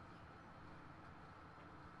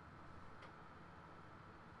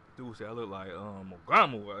 Dude say I look like my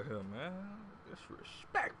grandma right here, man.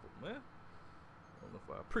 Disrespectful, man. I don't know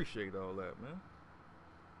if I appreciate all that, man.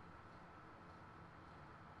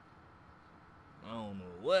 I don't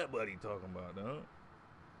know what buddy talking about, dog.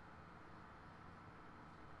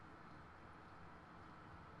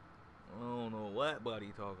 I don't know what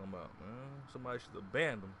buddy talking about, man. Somebody should have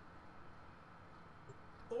banned him.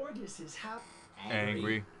 Ordis is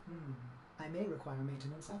Angry. I may require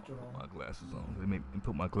maintenance after all. My glasses on. They make me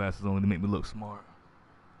put my glasses on. They make me look smart.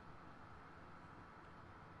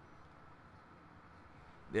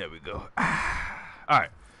 There we go. All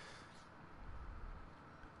right.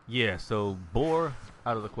 Yeah. So boar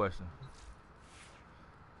out of the question.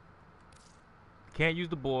 Can't use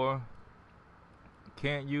the boar.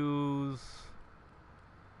 Can't use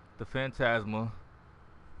the Phantasma.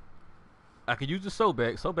 I can use the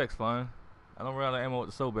Sobek. Sobek's fine. I don't run out of ammo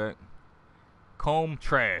with the Sobek. Comb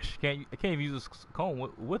trash. I can't even use this comb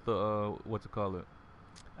with the what's it called?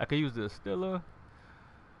 I can use the Stilla.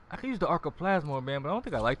 I can use the Arcoplasma, man, but I don't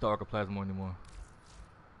think I like the Arcoplasma anymore.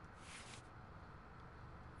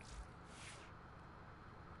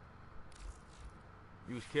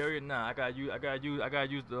 Use carrier? Nah, I gotta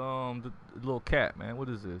use the little cat, man. What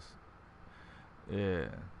is this? Yeah.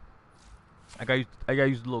 I gotta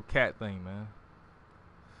use the little cat thing, man.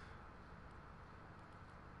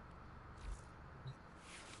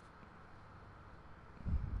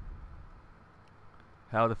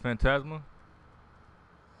 How the Phantasma?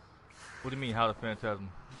 What do you mean, how the Phantasma?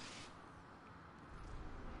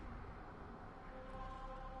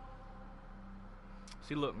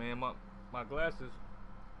 See, look, man, my glasses.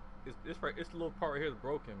 This little part right here is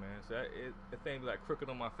broken, man. So that thing be like crooked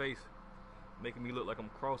on my face, making me look like I'm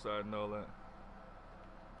cross-eyed and all that.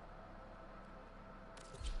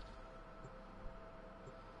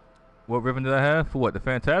 What ribbon did I have for what? The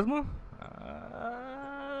Phantasma?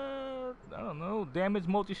 I don't know. Damage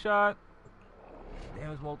multi-shot.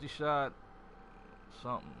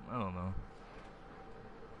 Something. I don't know.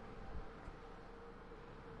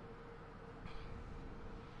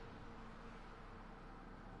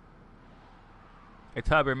 Hey,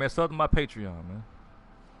 Tyber, man, sub to my Patreon, man.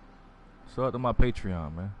 Sub to my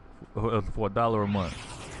Patreon, man. For $1 a month.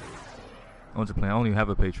 I'm just playing. I don't even have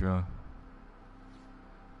a Patreon.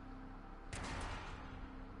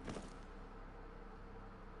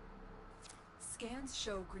 Scans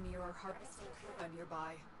show Grenier are harvesting Kuva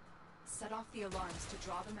nearby. Set off the alarms to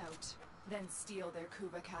draw them out, then steal their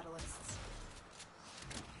Kuva catalysts.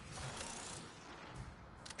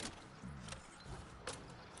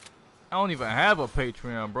 I don't even have a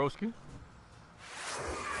Patreon, broski.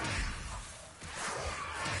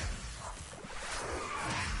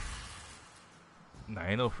 Nah,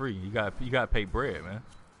 ain't no free. You gotta pay bread, man.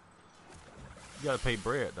 You gotta pay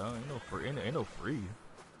bread, dog. Ain't no free. Ain't no free.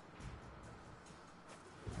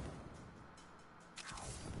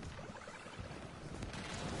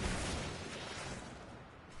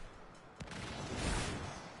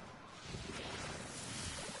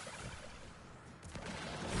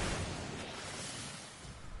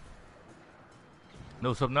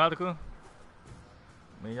 No Subnautica?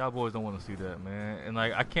 Man, y'all boys don't want to see that, man. And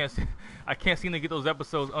like I can't seem to get those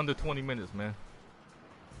episodes under 20 minutes, man.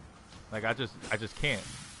 Like I just can't.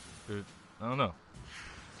 I don't know.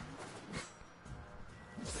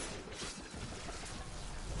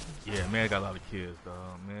 Yeah, man, got a lot of kids,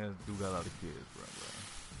 dog. Man, do got a lot of kids, bro.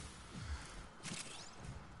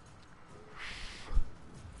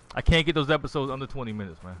 I can't get those episodes under 20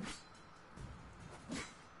 minutes, man.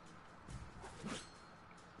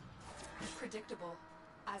 Predictable.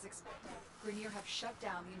 As expected, Grenier have shut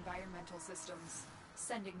down the environmental systems,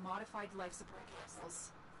 sending modified life support capsules.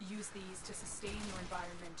 Use these to sustain your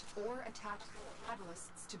environment or attach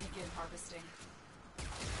catalysts to begin harvesting.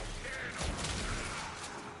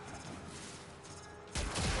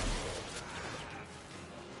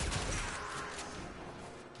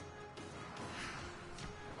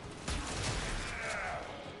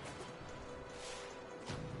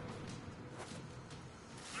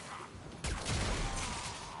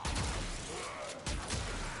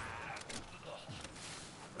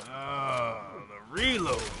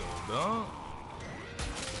 reload though, dog.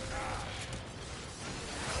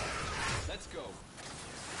 Let's go.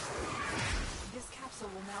 This capsule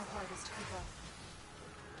will now harvest Kuba.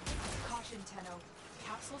 Caution, Tenno.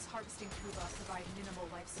 Capsules harvesting Kuba provide minimal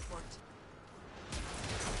life support.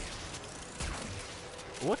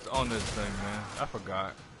 What's on this thing, man? I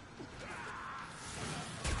forgot.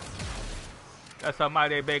 That's a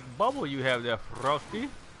mighty big bubble you have there, Frosty.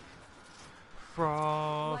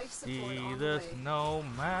 Frosty the Snowman.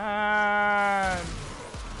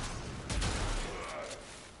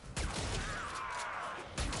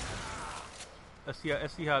 Let's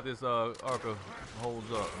see how this Arca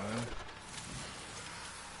holds up, man.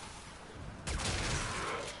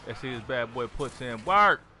 Let's see this bad boy puts in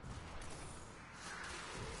work.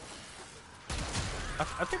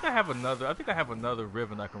 I think I have another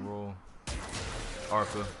Riven I can roll.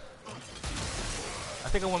 Arca. I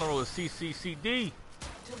think I want to roll a CCCD.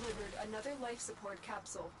 Delivered another life support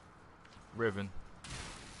capsule. Riven.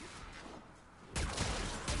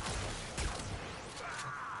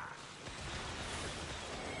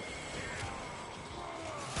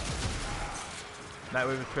 Night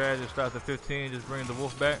Raven trash just starts at 15, just bring the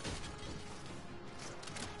wolf back.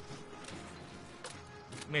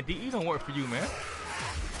 Man, DE don't work for you, man.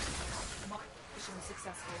 Mission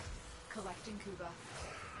successful. Collecting Kuba.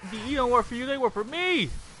 DE don't work for you, they work for me!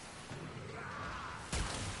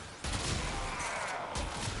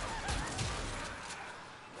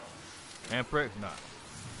 And Prex, nah.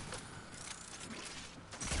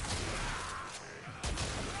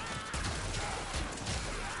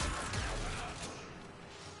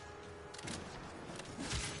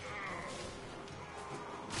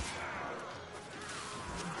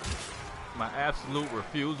 My absolute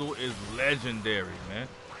refusal is legendary, man.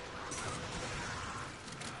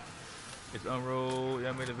 It's unrolled.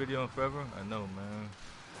 Yeah, I made a video on forever. I know, man.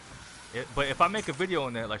 But if I make a video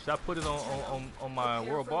on that, like, should I put it on my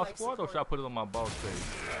World Boss Squad or should I put it on my boss page?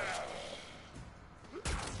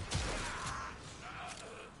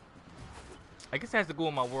 I guess it has to go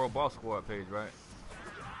on my World Boss Squad page, right?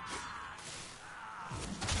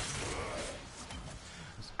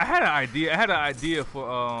 I had an idea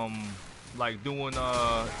for like doing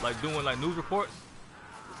news reports,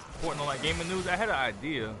 reporting on like gaming news. I had an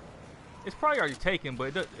idea. It's probably already taken,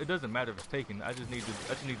 but it doesn't matter if it's taken. I just need to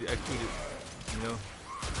execute it, you know.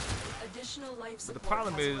 Additional life But the support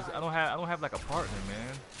problem has is arrived. I don't have like a partner,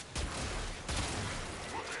 man.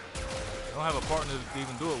 I don't have a partner to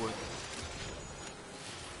even do it with.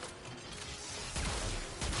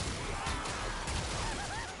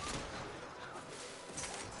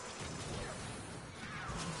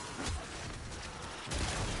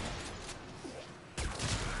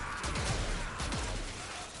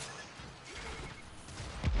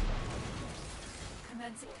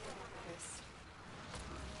 Commencing harvest.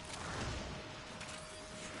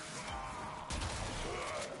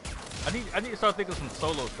 I need to start thinking some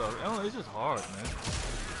solo stuff. I don't know, it's just hard, man.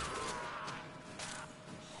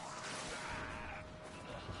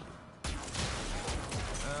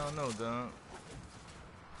 I don't know, dog.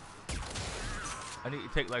 I need to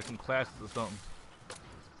take like some classes or something.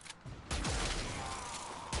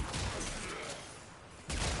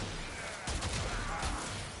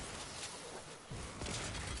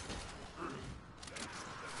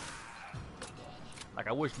 Like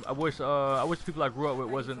I wish people I grew up with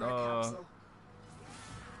wasn't you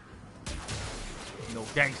know,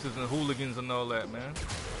 gangsters and hooligans and all that, man.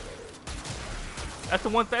 That's the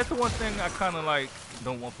one thing I kind of like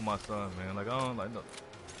don't want for my son, man. Like I don't like no.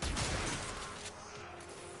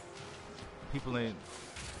 The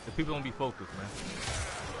people don't be focused, man.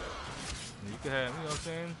 You can have, you know what I'm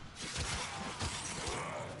saying?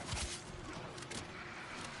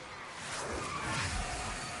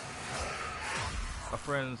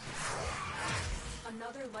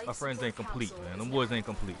 My friends ain't complete, man. Them boys ain't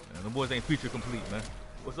complete, man. Them boys ain't feature complete, man.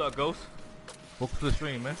 What's up, Ghost? Welcome to the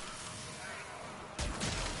stream, man.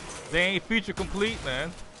 They ain't feature complete,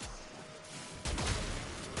 man.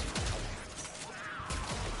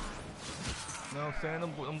 You know what I'm saying?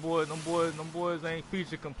 Them boys ain't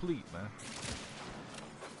feature complete, man.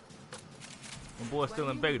 Them boys still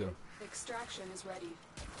in beta. Extraction is ready.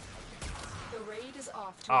 The raid is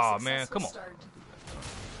off to Aw, a man, come on. start.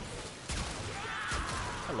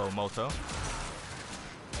 Hello, Moto.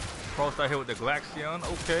 Crossed out here with the Glaxion.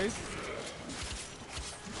 Okay.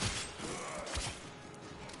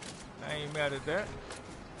 I ain't mad at that.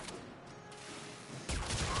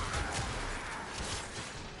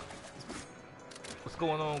 What's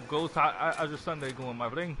going on, Ghost? How's your Sunday going, my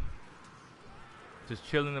friend? Just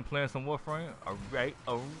chilling and playing some Warframe? Alright,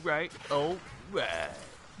 alright, alright.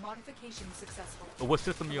 Modification successful. What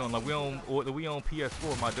system you on? Like we on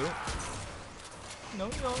PS4, my dude. You know,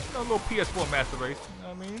 little PS4 master race. You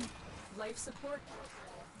know what I mean? Life support.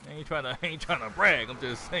 I ain't trying to brag. I'm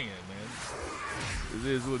just saying, man. It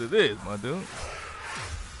is what it is, my dude.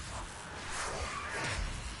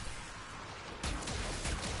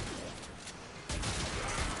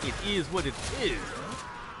 It is what it is. Man.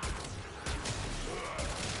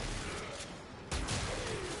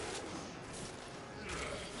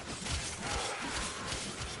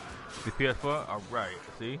 The PS4? Alright,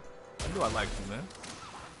 see? I knew I liked you, man.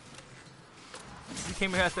 You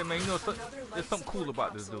came here and said, man, you know, there's something cool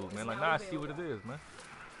about this dude, man. Like, now I see what it is, man.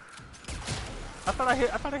 I thought I hit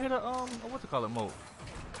a, what's it called, mode?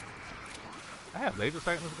 I have laser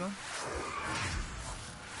sight in this gun.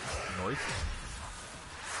 Noise.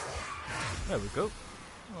 There we go.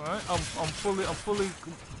 Alright,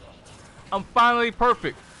 I'm finally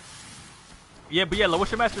perfect. Yeah, but yeah, what's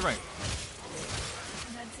your master rank?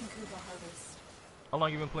 How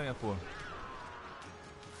long you been playing for?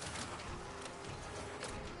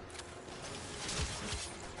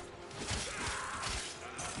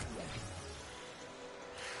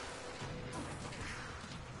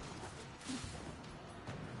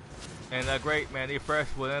 And that great, man, they fresh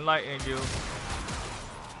will enlighten you.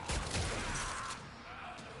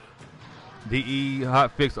 DE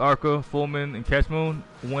hotfix Arca, Fullman, and Catch Moon.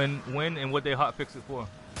 When and what they hotfix it for?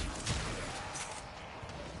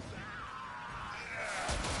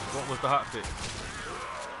 What was the hotfix?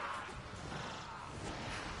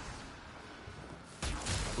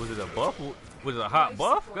 Was it a buff? Was it a hot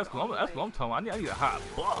buff? That's what I'm talking about. I need a hot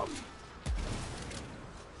buff.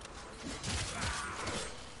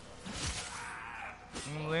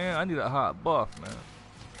 Man, I need a hot buff, man.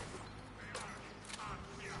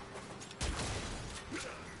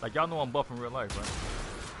 Like, y'all know I'm buff in real life, right?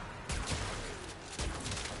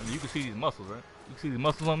 I mean, you can see these muscles, right? You can see these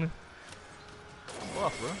muscles on me? I'm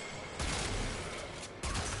buff, bro.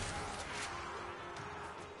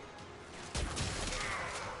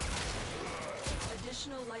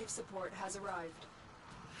 Additional life support has arrived.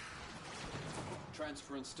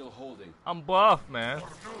 Transference still holding. I'm buff, man.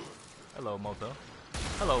 Hello, Moto.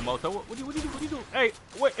 Hello, Moto. What do you do? Hey,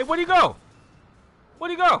 wait, where'd he go?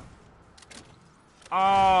 Where'd he go?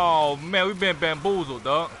 Oh, man, we been bamboozled,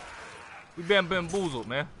 dog. We been bamboozled,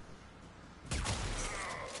 man.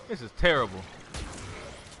 This is terrible.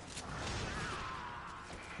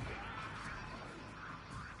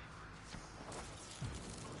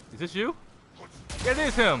 Is this you? Yeah, it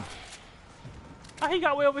is him. How he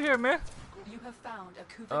got way over here, man? You have found a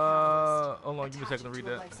Kuva catalyst. Hold on, give me a second to read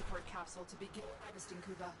that. Life support capsule to begin harvesting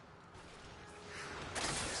Kuva.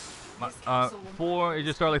 4, it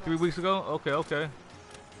just started like 3 weeks ago? Okay.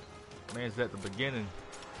 Man, it's at the beginning.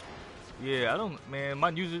 Yeah, I don't, man, my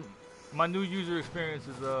new user experience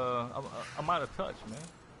is, I'm out of touch, man.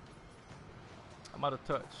 I'm out of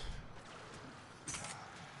touch.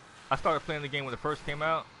 I started playing the game when it first came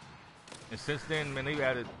out, and since then, man, they've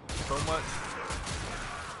added so much.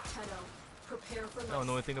 Prepare for I don't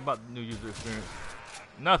know anything about the new user experience.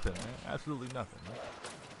 Nothing, man. Absolutely nothing, man.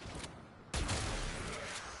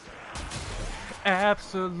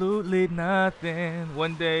 Absolutely nothing.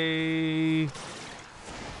 One day,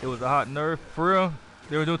 it was a hot nerf. For real?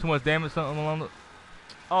 They were doing too much damage, something along the...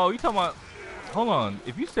 Oh, you talking about... Hold on.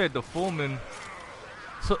 If you said the Fullman...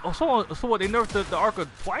 So what, they nerfed the Arca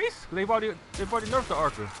twice? They've already nerfed the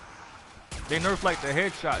Arca. They nerfed, like, the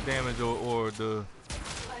headshot damage or the...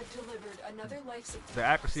 I've delivered another life support. The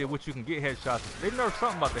accuracy of which you can get headshots. They nerfed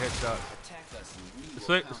something about the headshots.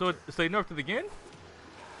 So they nerfed it again?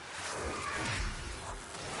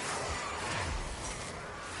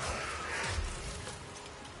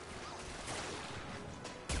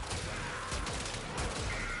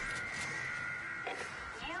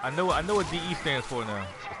 I know what DE stands for now.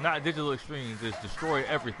 It's not digital extremes, it's destroy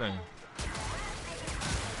everything.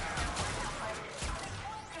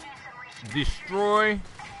 Destroy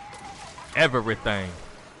everything.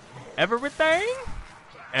 Everything?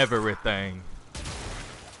 Everything.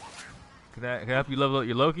 Can I help you level up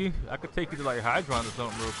your Loki? I could take you to like Hydron or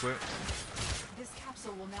something real quick. This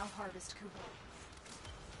capsule will now harvest Kuva.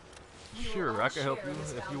 Sure, I can help you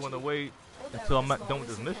if you want to wait until I'm done with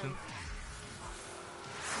this mission.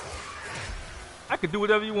 I can do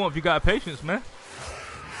whatever you want if you got patience, man.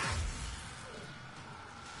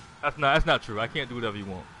 That's not true. I can't do whatever you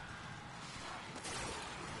want.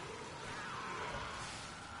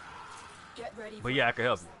 Get ready. But yeah, I can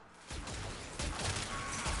help you.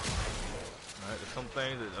 Alright, there's some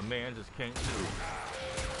things that a man just can't do.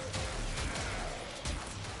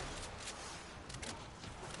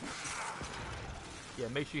 Yeah,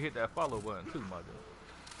 make sure you hit that follow button too, my dude.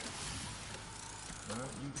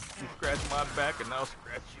 You scratch my back and I'll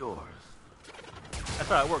scratch yours. That's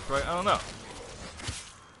how it works, right? I don't know.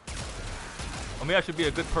 I mean, I should be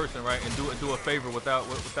a good person, right, and do a favor without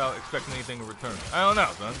expecting anything in return. I don't know,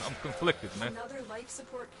 son. I'm conflicted, man. Another life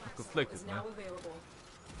support capsule Conflicted, is man. now available.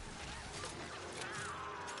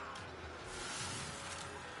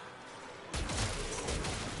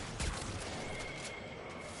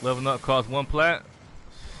 Leveling up costs 1 plat.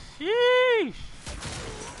 Sheesh.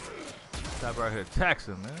 Stop right here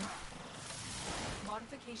taxing, man.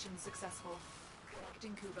 Modification successful.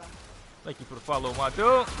 Connecting Cuba. Thank you for the follow, my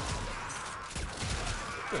dude.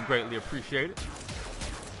 Been greatly appreciated.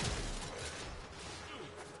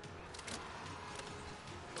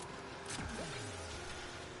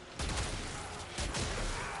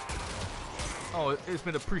 Oh, it's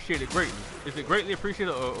been appreciated greatly. Is it greatly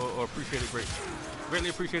appreciated or appreciated greatly? Greatly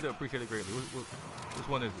appreciated or appreciated greatly? Which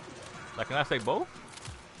one is it? Like, can I say both?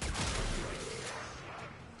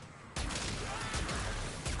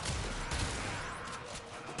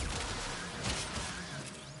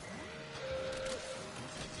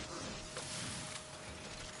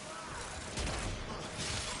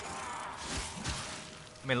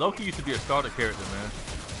 I mean, Loki used to be a starter character, man.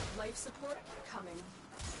 Life support coming.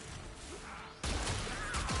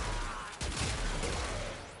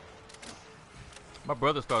 My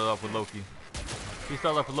brother started off with Loki. He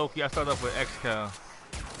started off with Loki. I started off with X-Cal.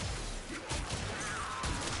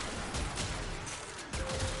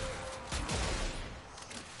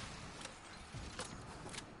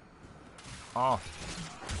 Oh.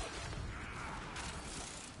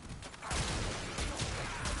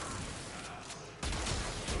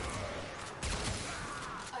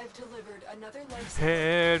 I've delivered another life support.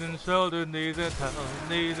 Head and shoulders, knees and toes,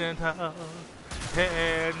 knees and toes.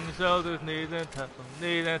 Head and shoulders, knees and toes,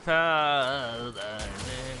 knees and toes.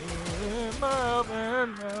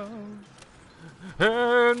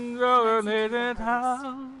 Head and shoulders, knees and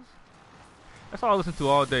toes. That's all I listen to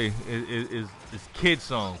all day is kid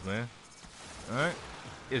songs, man. Alright?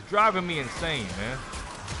 It's driving me insane, man.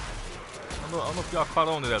 I don't know if y'all caught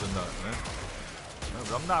on to that or not, man.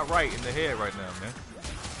 But I'm not right in the head right now, man.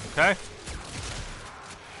 Okay?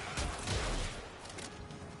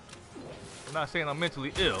 I'm not saying I'm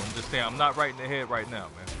mentally ill. I'm just saying I'm not right in the head right now,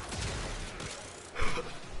 man.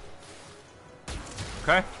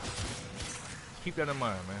 Okay? Keep that in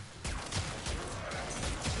mind, man.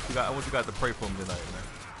 I want you guys to pray for me tonight, man.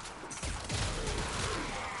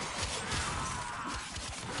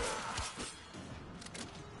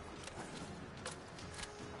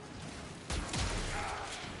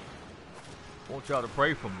 I want y'all to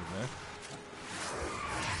pray for me, man.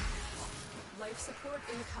 Life support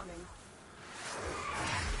incoming.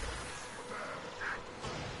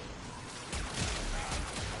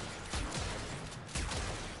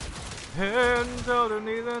 Head and shoulders,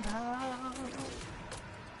 knees and toes.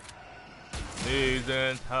 Knees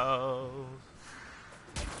and toes.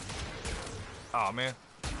 Oh man,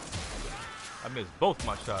 I missed both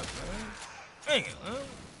my shots, man. Dang it, man.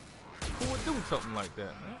 Who would do something like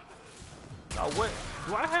that, man? Now what?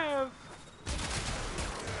 Do I have?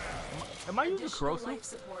 Am I using Additional corrosive? life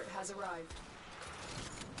support has arrived.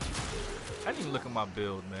 I didn't even look at my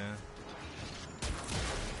build, man.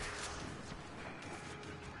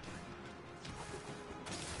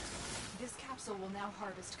 This capsule will now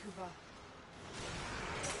harvest Cuba.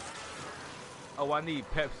 Oh, I need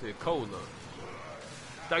Pepsi Cola.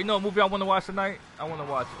 You know a movie I want to watch tonight? I want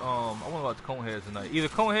to watch Coneheads tonight. Either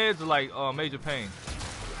Coneheads or like Major Pain.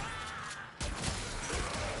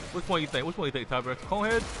 Which one you think? Which one you think, Tyler?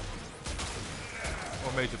 Coneheads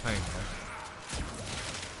or Major Pain, man?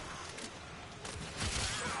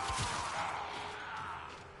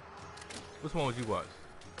 Which one would you watch?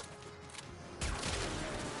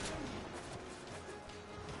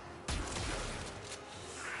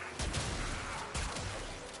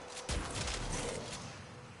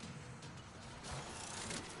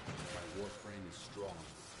 My Warframe is strong.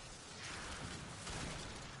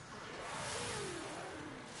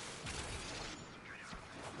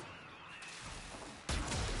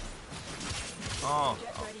 Oh,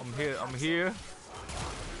 I'm here. I'm here.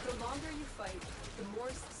 The longer you fight, the more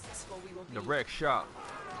successful we will be. The wreck shop.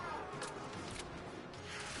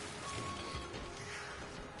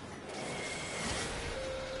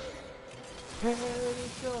 Head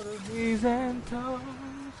and shoulders, knees and toes.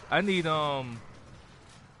 I need a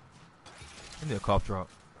cough drop.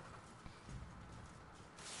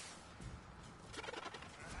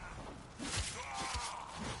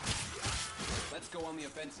 Let's go on the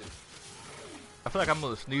offensive. I feel like I'm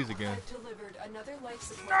gonna sneeze again. I've delivered another life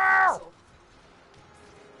support capsule.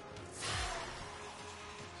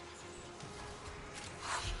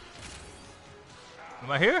 Am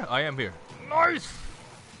I here? I am here. Nice!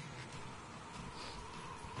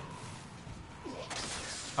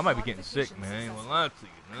 I might be getting sick, man. I ain't gonna lie to you,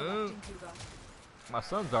 man. Collecting Kuba. My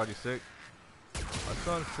son's already sick. My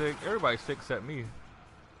son's sick. Everybody's sick except me.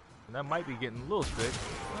 And I might be getting a little sick.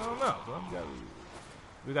 I don't know. But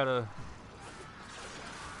we gotta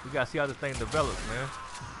see how this thing develops, man.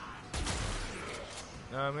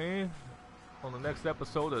 You know what I mean? On the next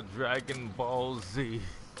episode of Dragon Ball Z.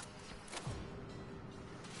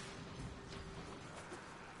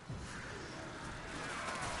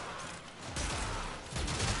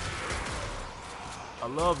 I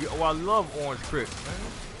love you. Oh, I love orange crits, man.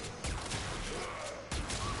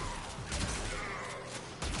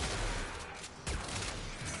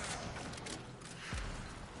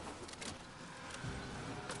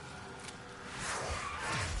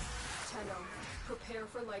 Prepare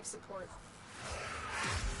for life support.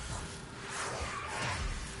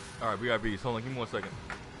 Alright, BRBs. Hold on, give me 1 second.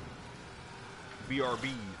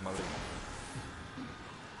 BRBs, my lady.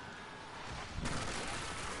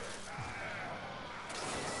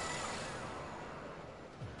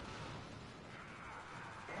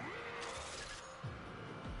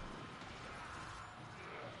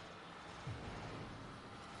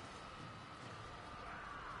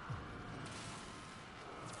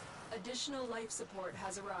 Additional life support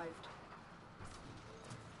has arrived.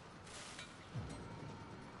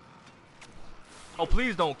 Oh,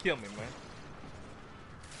 please don't kill me, man.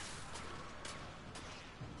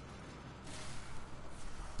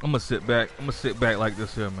 I'm gonna sit back. I'm gonna sit back like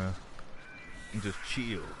this here, man, and just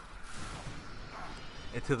chill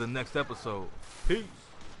until the next episode. Peace.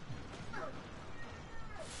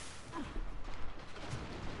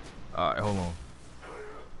 All right, hold on.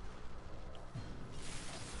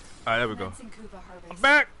 All right, there we go. I'm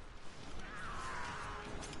back.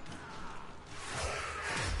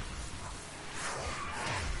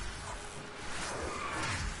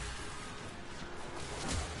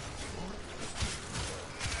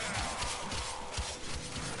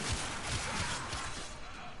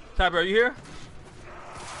 Tyber, are you here?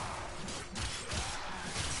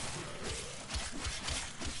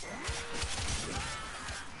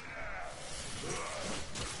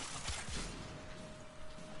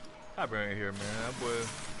 Tyber ain't here, man.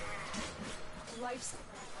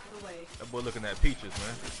 That boy looking at peaches,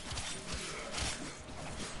 man.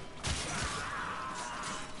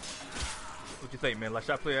 What you think, man? Like,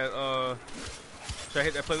 should I play at, should I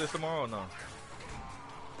hit that playlist tomorrow or no?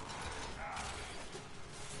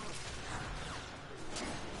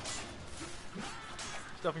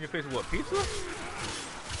 Stuff in your face with what, pizza?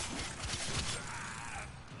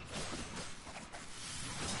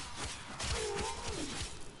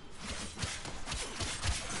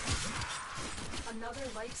 Another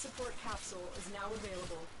life support capsule is now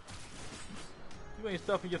available. You ain't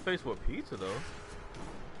stuffing your face with pizza, though.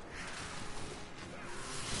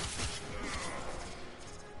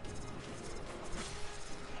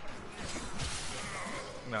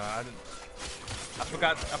 No, I didn't. I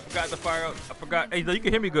forgot to fire up. I forgot. Hey, you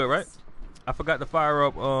can hear me good, right? I forgot to fire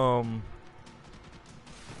up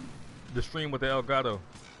the stream with the Elgato.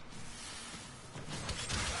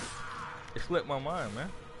 It slipped my mind,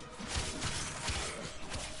 man.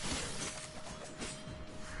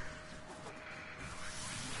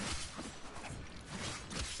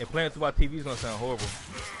 And playing through our TV is gonna sound horrible.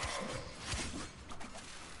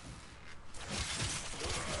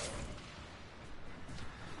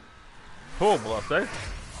 Horrible, I say.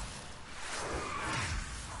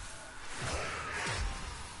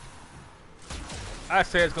 I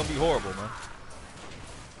say it's gonna be horrible, man.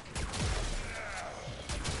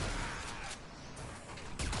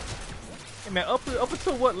 Hey, man, up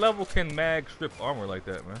until what level can mag strip armor like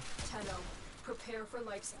that, man? Tenno, prepare for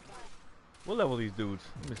life support. What level are these dudes?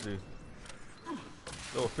 Let me see.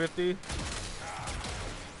 Level 50.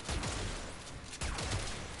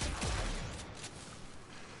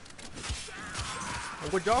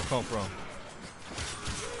 Where'd y'all come from?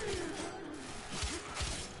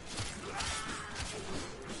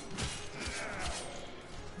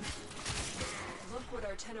 Look what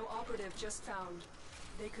our Tenno operative just found.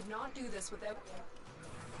 They could not do this without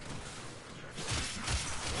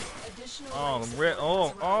additional. Oh, them red.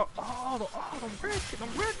 Them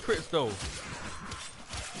red crits though.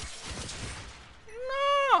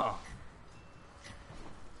 No.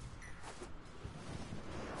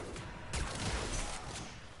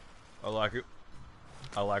 I like it.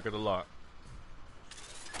 I like it a lot.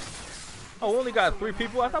 Oh, we only got 3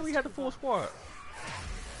 people? I thought we had the full squad.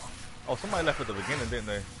 Oh, somebody left at the beginning, didn't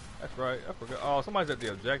they? That's right. I forgot. Oh, somebody's at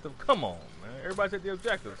the objective. Come on, man. Everybody's at the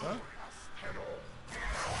objectives, huh?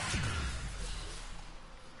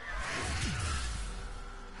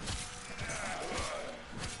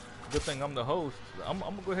 Good thing I'm the host. I'm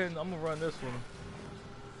gonna go ahead and I'm gonna run this one,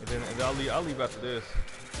 and then I'll leave after this.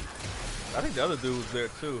 I think the other dude was there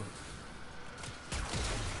too.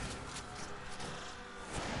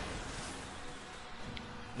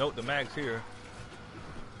 Nope, the mag's here.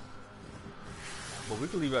 But we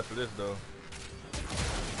can leave after this though.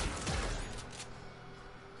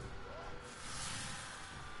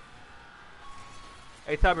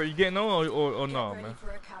 Hey Tyber, you getting on or no, man?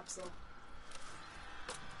 For a capsule.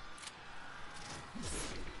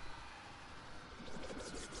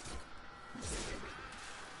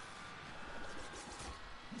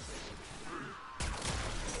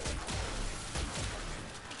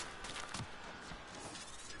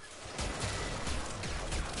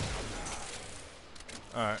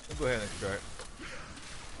 Alright, we'll go ahead and start.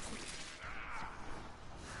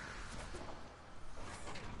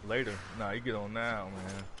 Later. Nah, you get on now,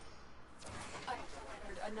 man. I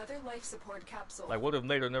ordered another life support capsule. Like, what if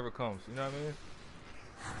later never comes? You know what I mean?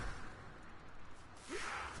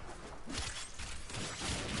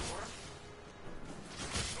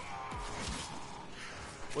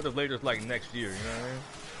 What if later's like next year? You know what I mean?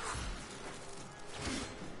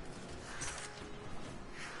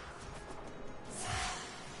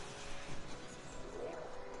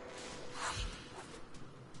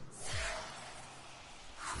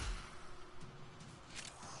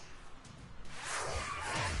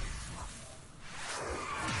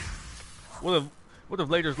 What if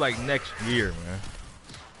later's like next year, man?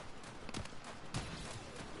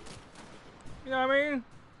 You know what I mean?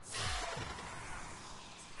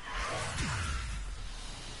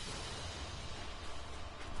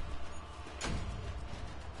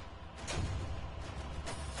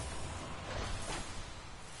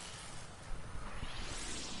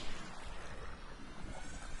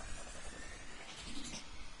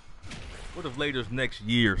 What if later's next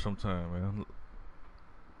year sometime, man?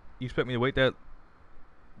 You expect me to wait that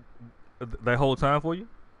whole time for you?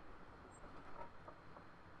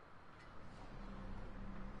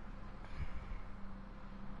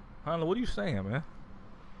 Honda, what are you saying, man?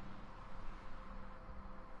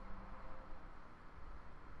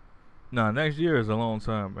 Nah, next year is a long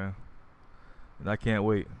time, man. And I can't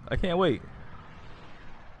wait. I can't wait.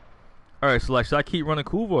 Alright, so like, should I keep running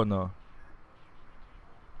Kuva or no?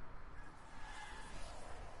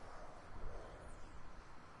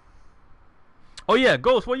 Oh yeah,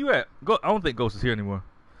 Ghost, where you at? I don't think Ghost is here anymore.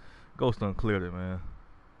 Ghost done cleared it, man.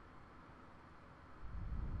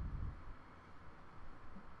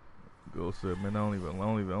 Ghost said, man, I don't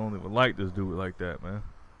even like this dude like that, man.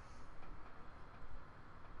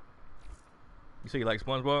 You say you like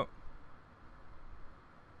SpongeBob?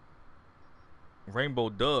 Rainbow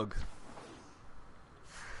Doug.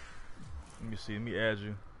 Let me see, let me add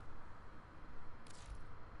you.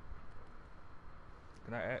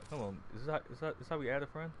 Can I add? Hold on. Is this how we add a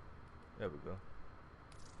friend? There we go.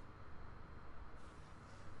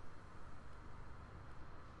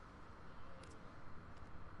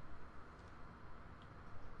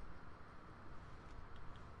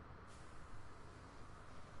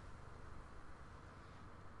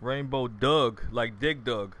 Rainbow Doug, like Dig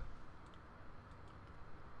Dug.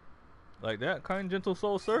 Like that, kind gentle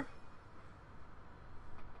soul, sir?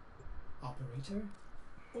 Operator,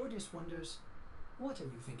 Ordis wonders, what are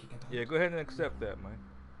you thinking about? Yeah, go ahead and accept that, man.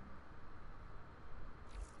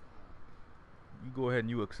 You go ahead and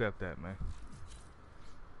you accept that, man.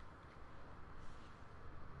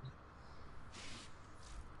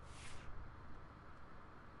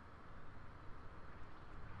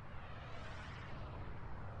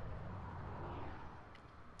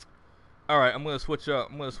 Alright, I'm gonna switch up.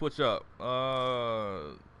 Who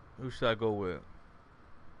should I go with?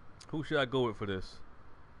 Who should I go with for this?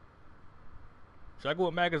 Should I go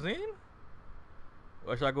with Magazine?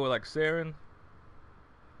 Or should I go with like Saren?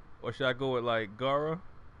 Or should I go with like Gara?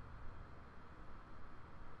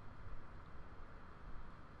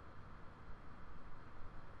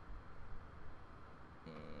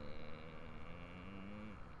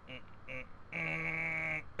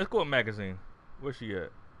 Let's go with Magazine. Where's she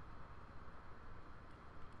at?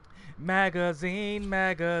 Magazine.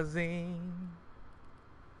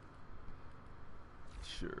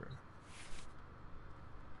 Sure.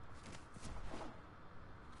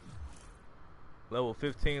 Level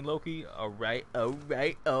 15 Loki. Alright.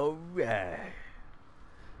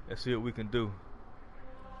 Let's see what we can do.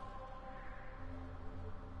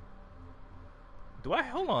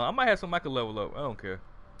 Hold on. I might have some I can level up. I don't care.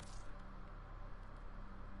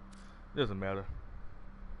 Doesn't matter.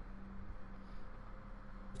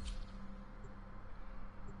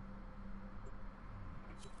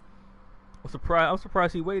 I'm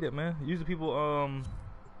surprised he waited, man. Usually people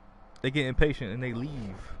they get impatient and they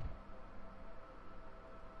leave.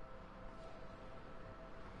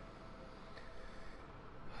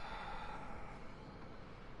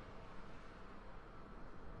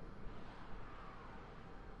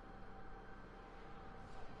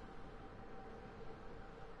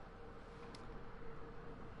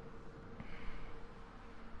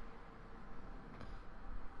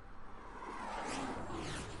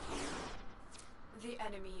 The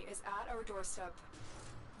enemy is at our doorstep.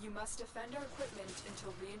 You must defend our equipment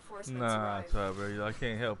until reinforcements Nah, arrive. Tyler, I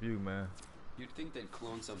can't help you, man. You'd think they'd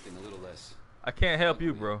clone something a little less. I can't help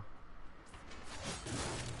you, bro.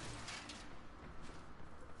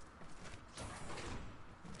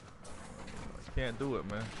 I can't do it,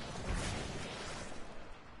 man.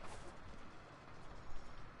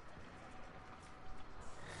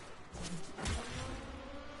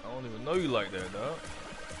 I don't even know you like that, dog.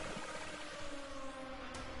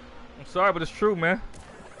 I'm sorry, but it's true, man.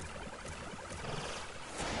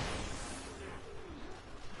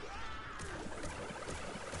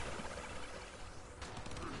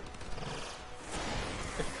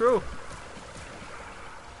 It's true.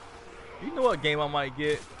 You know what game I might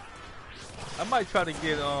get? I might try to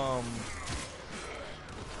get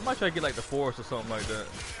like the Forest or something like that.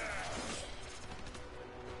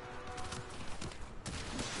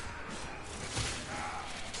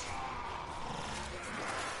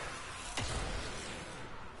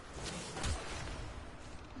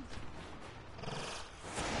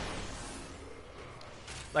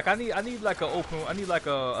 Like I need like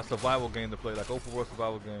a survival game to play, like open world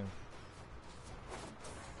survival game.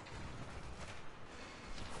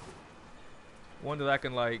 One that I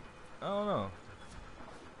can like, I don't know.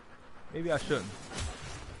 Maybe I shouldn't.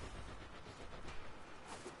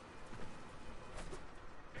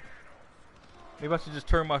 Maybe I should just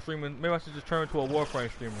turn my streaming. Maybe I should just turn to a Warframe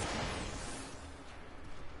streamer.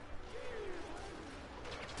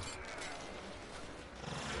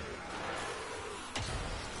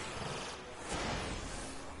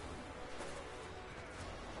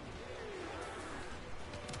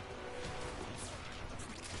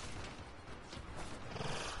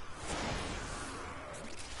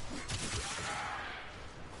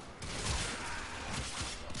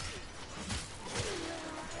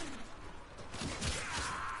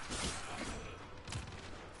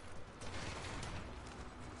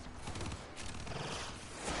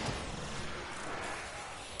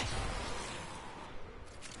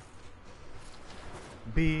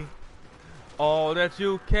 Be all that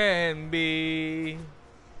you can be.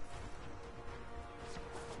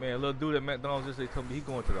 Man, little dude at McDonald's just they told me he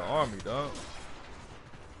going to the army, dog.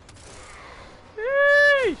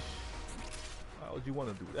 Yeesh. Why would you want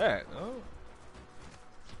to do that, dog?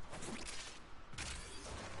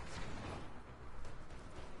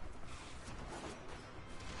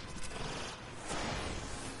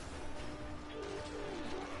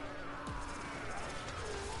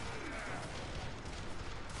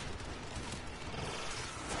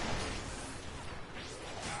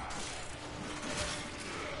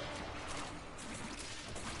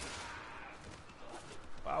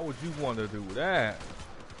 Why would you want to do that?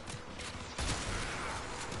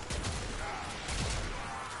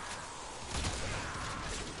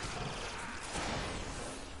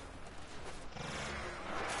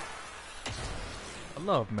 I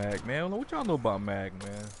love Mag, man. What y'all know about Mag,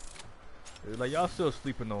 man? Like y'all still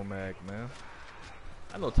sleeping on Mag, man.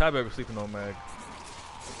 I know Ty Baby sleeping on Mag.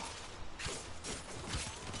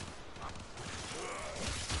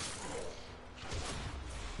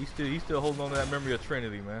 He's still holding on to that memory of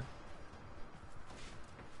Trinity, man.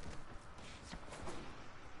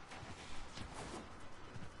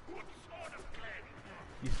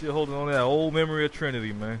 He's still holding on to that old memory of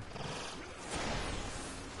Trinity, man.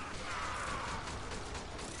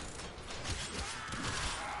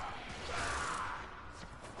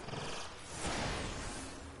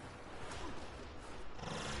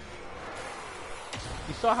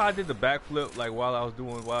 You saw how I did the backflip, like while I was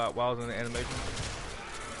in the animation.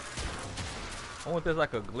 I wonder if there's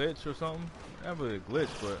like a glitch or something. Not really a glitch,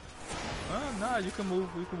 but nah, you can move.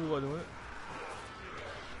 You can move while doing it.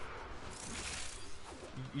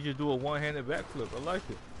 You just do a one-handed backflip. I like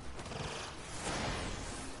it.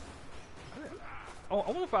 I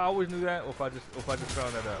wonder if I always knew that, or if I just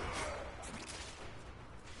found that out.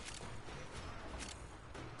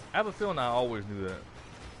 I have a feeling I always knew that,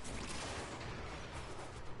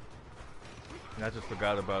 and I just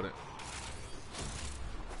forgot about it.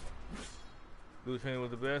 Blue training was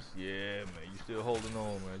the best? Yeah, man. You still holding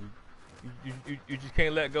on, man. You just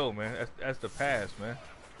can't let go, man. That's the past, man.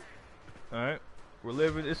 Alright? We're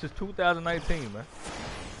living, this is 2019, man.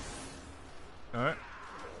 Alright?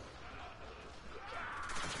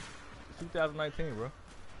 2019, bro.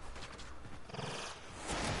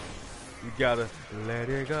 You gotta let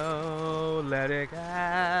it go, let it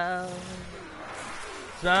go.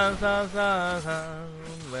 Sun, sun, sun, sun.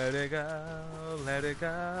 Let it go, let it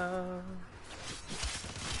go.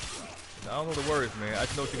 I don't know the words, man. I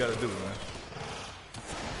just know what you gotta do,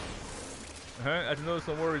 man. I just know there's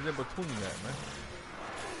some words in between that, man.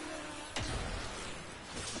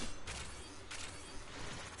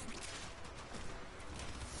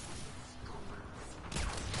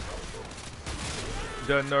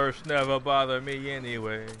 The nurse never bothered me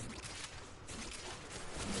anyway.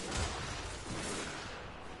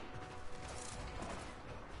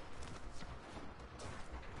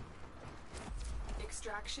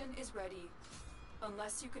 Extraction is ready,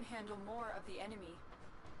 unless you can handle more of the enemy.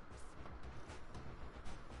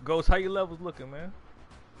 Ghost, how your levels looking, man?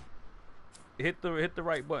 Hit the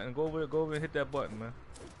right button. Go over and hit that button, man.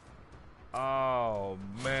 Oh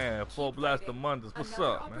man, full blast of Mondays. What's up,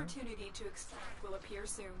 man? Another opportunity to extract will appear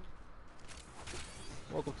soon.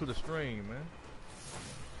 Welcome to the stream, man.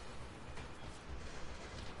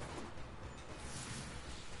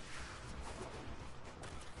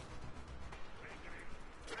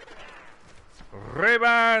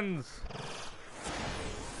 Ray-Bans!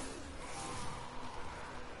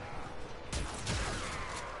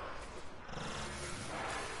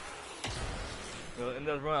 In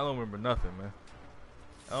that run, I don't remember nothing, man.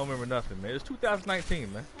 I don't remember nothing, man. It's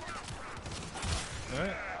 2019, man.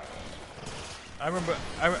 Alright? I remember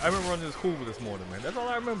running to school this morning, man. That's all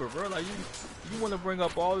I remember, bro. Like, you want to bring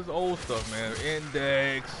up all this old stuff, man.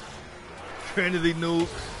 Index, Trinity nukes.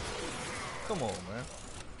 Come on, man.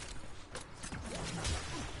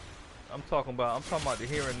 I'm talking about the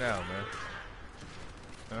here and now, man.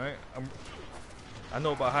 Alright? I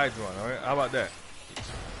know about Hydron, alright? How about that?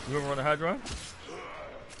 You remember running Hydron?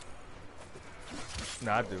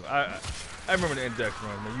 Nah, I do. I remember the index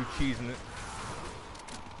run, man. You cheesing it.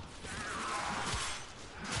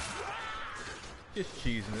 Just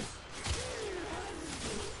cheesing it.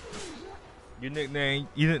 Your nickname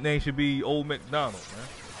should be Old McDonald, man.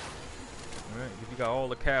 Alright? If you got all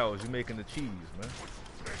the cows, you're making the cheese, man.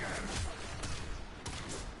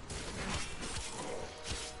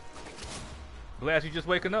 Glass, you just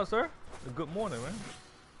waking up, sir? Good morning, man.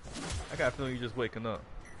 I got a feeling you just waking up.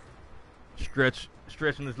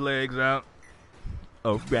 Stretching his legs out.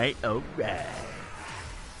 Alright, alright.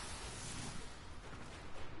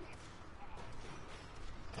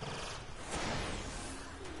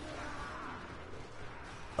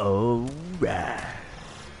 Alright.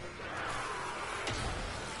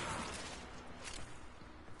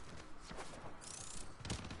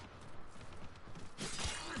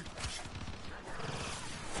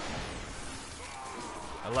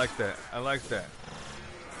 I like that. I like that.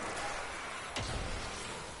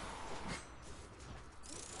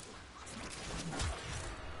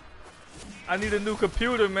 I need a new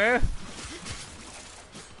computer, man.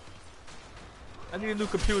 I need a new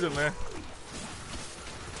computer, man.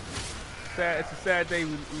 Sad. It's a sad day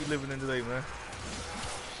we living in today, man.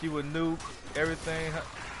 She would nuke everything.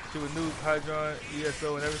 She would nuke Hydron,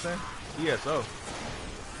 ESO, and everything. ESO.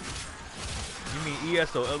 You mean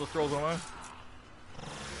ESO, Elder Scrolls Online?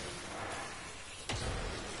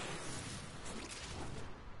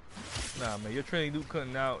 Nah, man, your Trinity nuke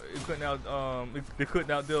they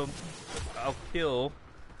couldn't outkill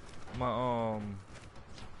my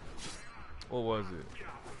what was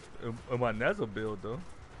it? My Nether build though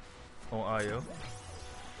on IO.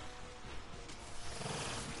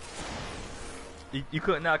 You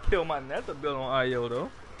couldn't outkill my Nether build on IO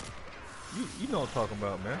though. You know what I'm talking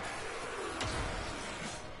about, man.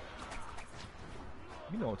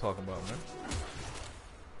 You know what I'm talking about, man.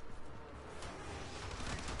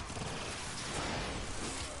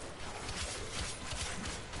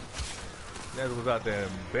 That was out there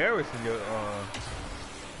embarrassing your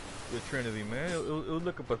Trinity, man. It was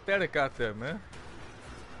looking pathetic out there, man.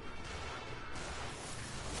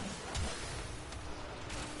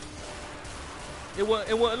 It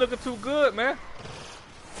wasn't looking too good, man.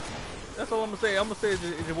 That's all I'm gonna say. I'm gonna say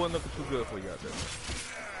it wasn't looking too good for you out there.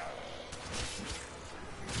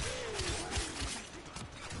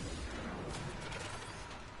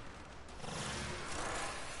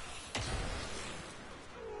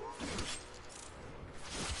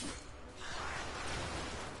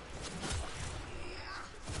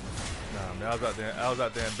 I was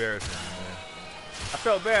out there embarrassing, man. I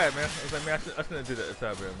felt bad, man. It's like, man, I shouldn't have did that at the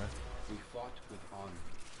time, man. We fought with honor.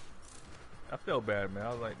 I felt bad, man. I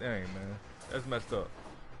was like, dang, man, that's messed up.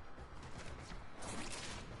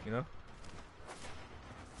 You know?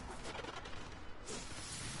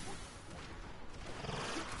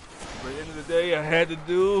 But at the end of the day, I had to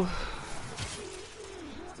do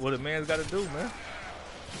what a man's got to do, man.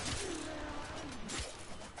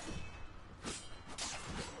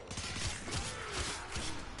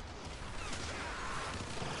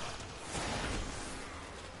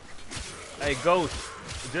 Hey, Ghost,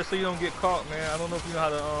 just so you don't get caught, man, I don't know if you know how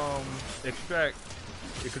to extract,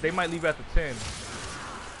 because they might leave after 10.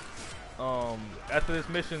 After this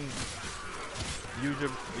mission, use your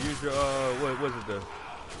what is it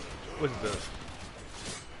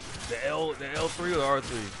the L3 or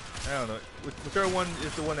R3? I don't know. Whichever one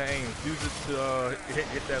is the one that aims. Use it to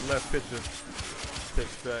hit that left picture to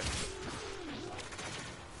extract.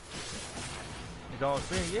 He's on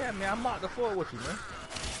screen. Yeah, man, I mopped the floor with you, man.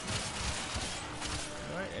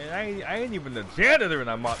 And I ain't even the janitor, and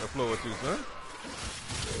I mopped the floor with you, son.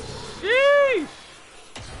 Sheesh!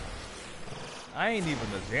 I ain't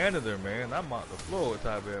even the janitor, man. I mopped the floor with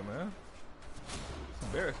Ty-Bear, man. It's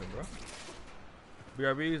embarrassing, bro.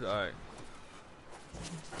 BRBs? Alright.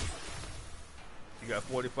 You got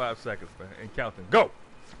 45 seconds, man. And counting. Go!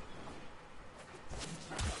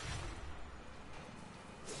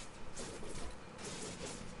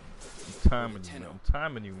 I'm timing you, man. I'm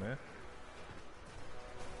timing you, man.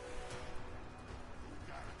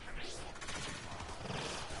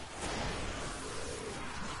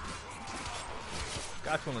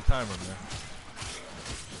 Got you on the timer, man.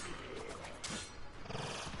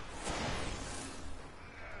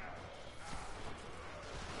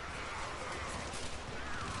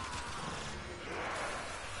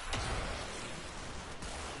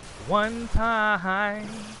 One time.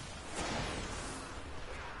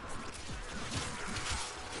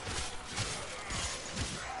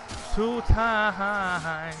 Two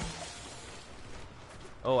times.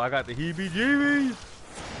 Oh, I got the heebie-jeebies.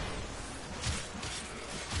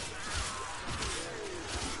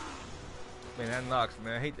 Man, that knocks,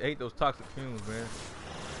 man. I hate those toxic fumes, man.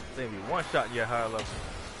 They be one shot in your higher level.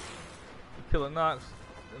 You kill a Nox,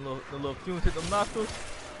 the little fumes hit them nostrils,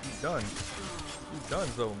 you done. You done,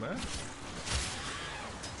 though, man.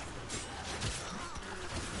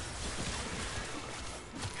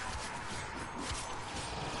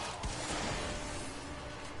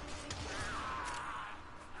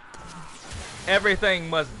 Everything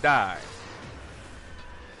must die.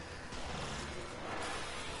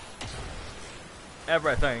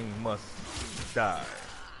 Everything must die.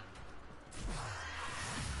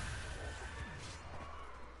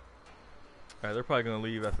 Alright, they're probably gonna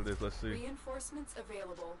leave after this. Let's see. Reinforcements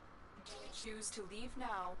available. Do you choose to leave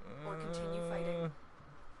now or continue fighting?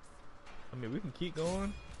 I mean, we can keep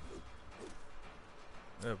going.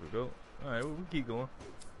 There we go. Alright, we can keep going.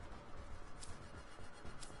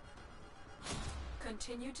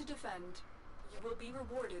 Continue to defend. You will be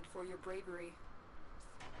rewarded for your bravery.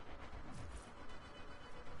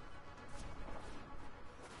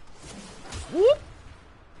 Whoop!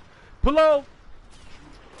 Pull.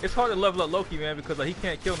 It's hard to level up Loki, man, because he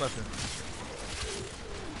can't kill nothing.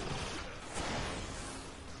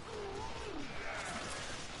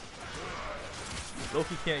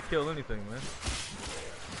 Loki can't kill anything, man.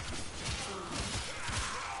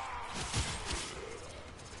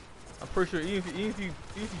 I'm pretty sure even if you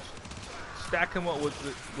stack him up with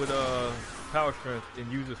power strength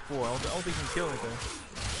and use his 4, I don't think he can kill anything.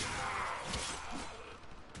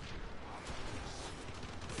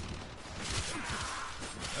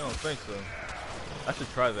 I don't think so. I should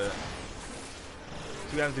try that.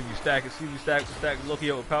 See what happens if you stack it. See if you stack Loki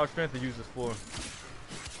up with power strength and use this 4.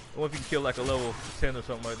 Or if you can kill like a level 10 or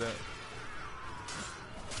something like that.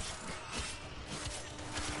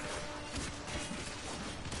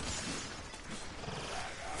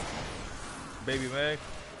 Baby Meg.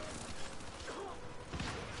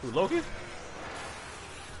 Who, Loki?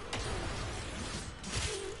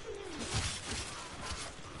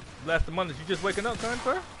 Last of Mondays, you just waking up,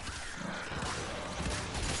 sir?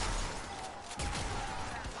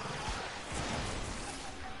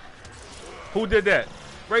 Who did that?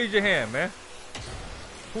 Raise your hand, man.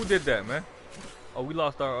 Who did that, man? Oh, we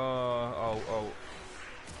lost our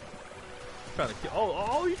trying to kill.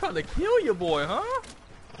 Oh, you trying to kill your boy, huh?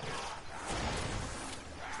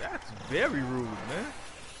 That's very rude, man.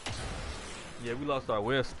 Yeah, we lost our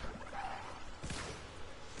Wisp.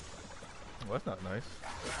 Well, that's not nice.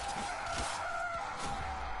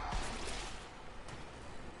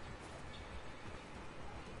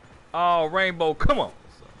 Oh, Rainbow, come on.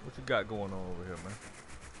 What you got going on over here, man?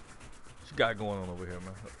 What you got going on over here,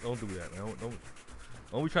 man? Don't do that, man.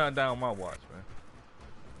 Don't be trying to down my watch, man.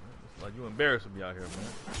 It's like you embarrassing me out here,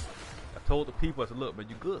 man. I told the people, I said, look, man,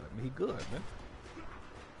 you good. I mean, he good, man.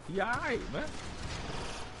 He alright, man.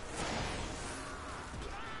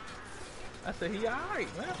 I said, he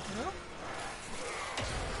alright, man. You know?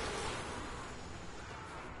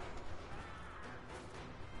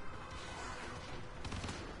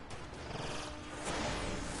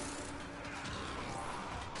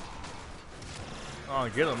 Oh,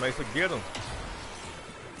 get him, Mason, get him.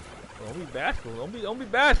 Don't be bashful. Don't be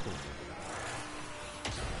bashful.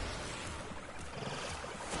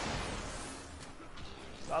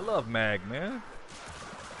 I love Mag, man.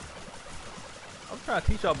 I'm trying to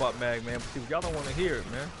teach y'all about Mag, man, but see, y'all don't want to hear it,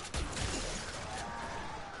 man.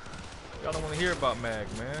 Y'all don't want to hear about Mag,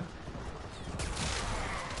 man.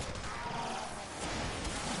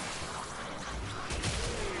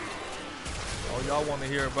 All y'all want to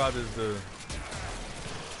hear about is the...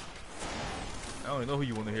 I don't even know who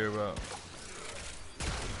you want to hear about.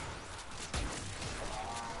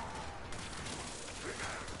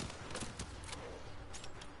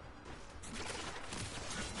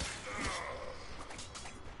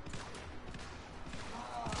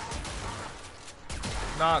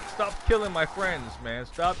 Nah, stop killing my friends, man.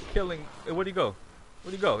 Stop killing. Hey, where'd he go?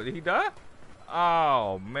 Where'd he go? Did he die?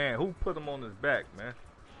 Oh, man. Who put him on his back, man?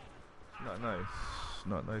 Not nice.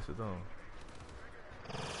 Not nice at all.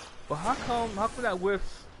 But how come that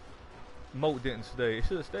Whiff's moat didn't stay? It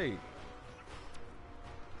should have stayed.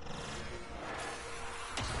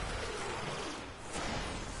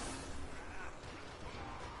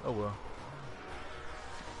 Oh well.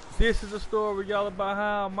 This is a story, y'all, about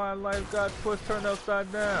how my life got turned upside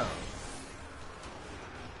down.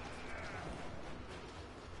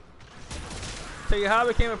 Tell you how I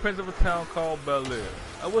became a prince of a town called Bel Air.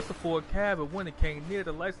 I whistled for a cab, but when it came near,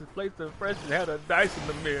 the license plate to fresh and had a dice in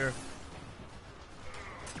the mirror.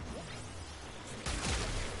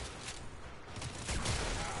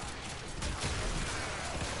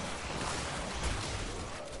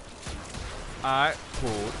 I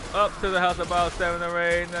pulled up to the house about 7 or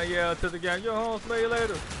 8, and I yelled to the gang, "You're home, smell you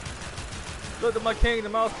later." Looked at my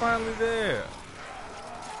kingdom, I was finally there.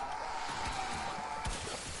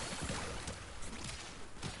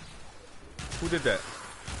 Who did that?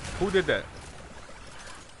 Who did that?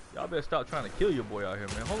 Y'all better stop trying to kill your boy out here,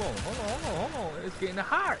 man. Hold on. It's getting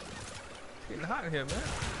hot. It's getting hot in here, man.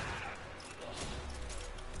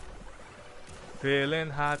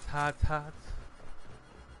 Feeling hot.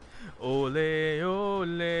 Ole,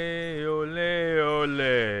 ole, ole, ole.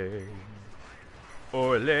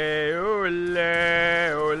 Ole, ole,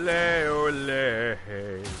 ole, ole.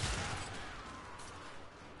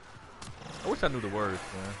 I wish I knew the words,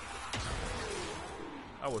 man.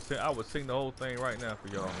 I would sing the whole thing right now for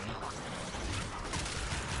y'all, man.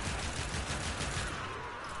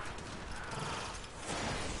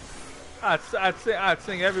 I'd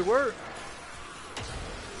sing every word.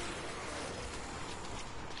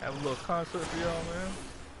 Have a little concert for y'all, man.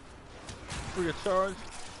 Free of charge.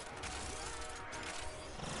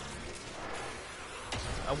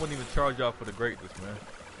 I wouldn't even charge y'all for the greatness, man.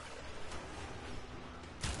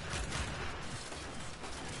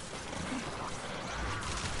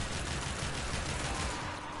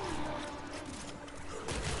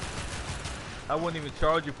 I wouldn't even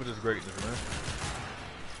charge you for this greatness, man.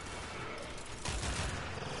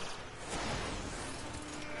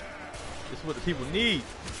 This is what the people need.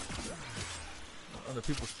 On the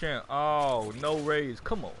people's chant. Oh, no raise.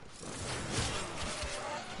 Come on.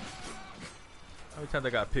 How many times I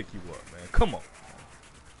gotta pick you up, man? Come on.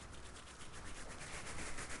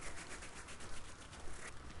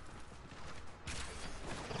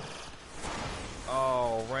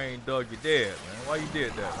 Oh, Rain dug you dead, man. Why you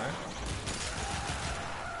did that, man?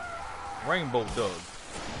 Rainbow dug.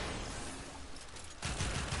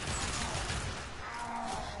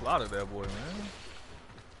 Slaughtered that boy, man.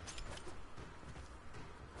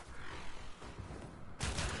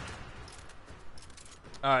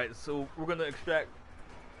 Alright, so we're gonna extract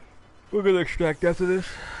after this.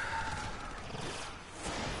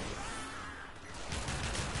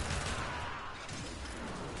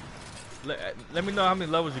 Let me know how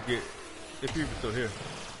many levels you get if you're still here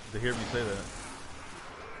to hear me say that.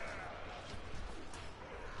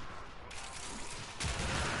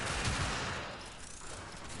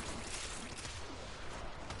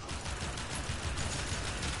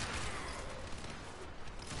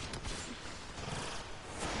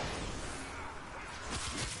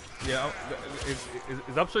 Yeah,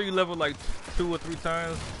 I'm sure you level like 2 or 3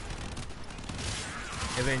 times.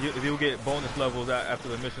 And then you'll get bonus levels after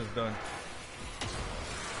the mission's done.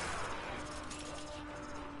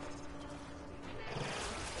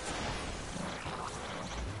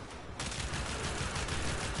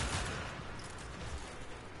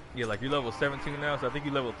 Yeah, like you're level 17 now, so I think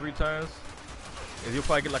you level 3 times. And you'll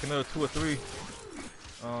probably get like another 2 or 3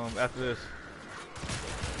 after this.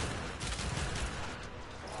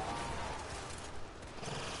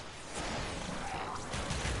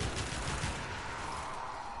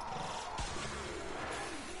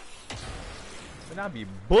 And I'd be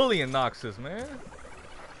bullying Noxus, man.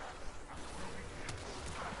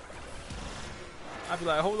 I'd be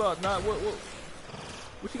like, hold up, nah,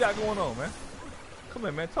 what you got going on, man? Come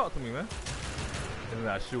here, man, talk to me, man. And then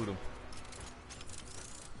I shoot him.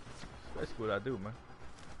 That's what I do, man.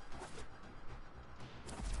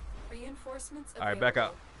 Reinforcements all right, back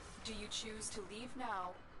out. Do you choose to leave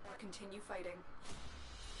now or continue fighting?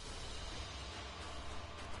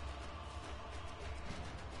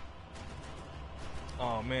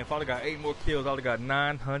 Oh man, if I'd have got 8 more kills, I'd have got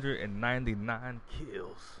 999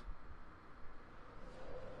 kills.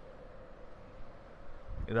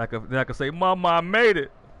 And I could say, Mama, I made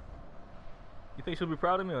it. You think she'll be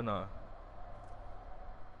proud of me or not?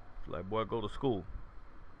 She's like, boy, go to school.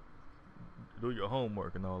 Do your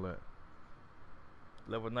homework and all that.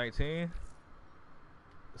 Level 19.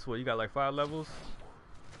 That's what, you got like 5 levels?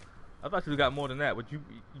 I thought you got more than that, but you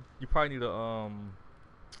probably need a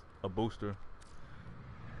booster.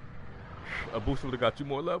 A booster would have got you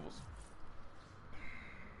more levels.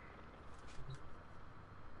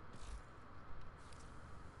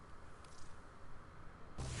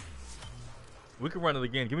 We can run it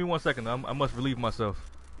again. Give me 1 second. I must relieve myself.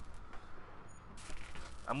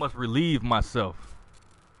 I must relieve myself.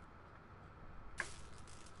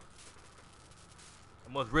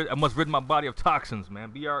 I must rid my body of toxins,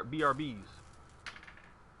 man. BRBs.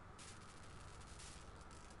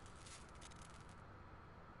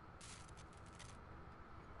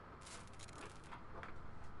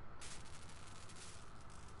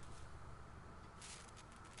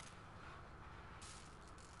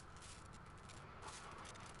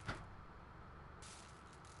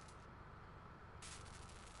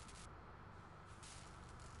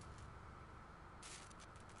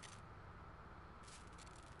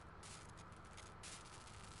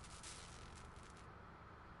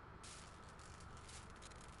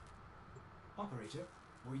 Operator,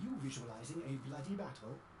 were you visualizing a bloody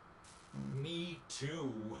battle? Me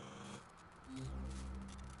too.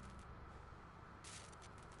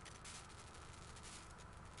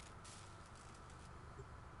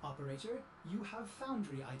 Operator, you have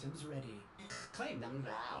foundry items ready. Claim them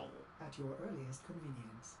now. At your earliest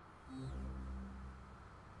convenience.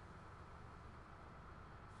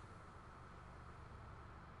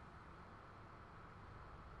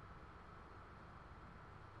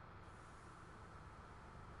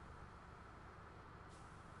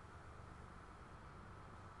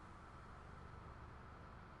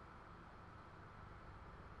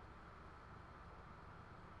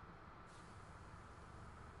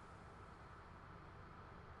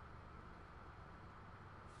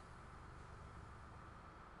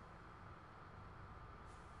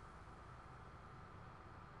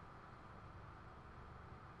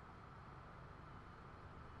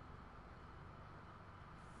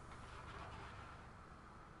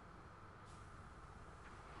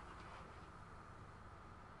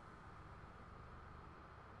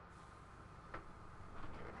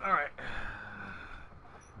 Alright.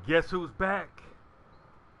 Guess who's back?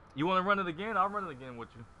 You want to run it again? I'll run it again with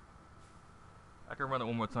you. I can run it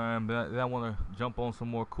one more time, but I want to jump on some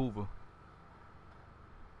more Kuva.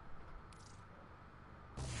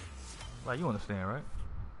 Like, you understand, right?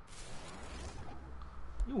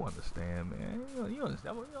 You understand, man. You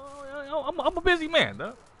understand. I'm a busy man,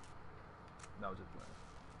 though. No, just playing.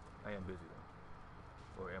 I am busy,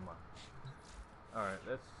 though. Or am I? Alright,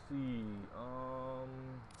 let's see.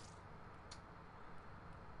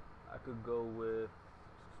 I could go with.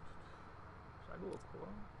 Should I go with Core?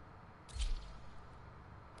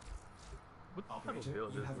 What type of Operator,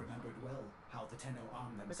 build you is have this? remembered well how the Tenno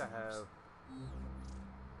arm I think themselves. I have.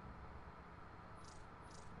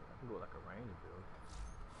 I can go with like a range build.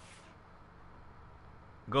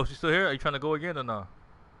 Ghost, you still here? Are you trying to go again or not?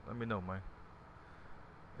 Let me know, man.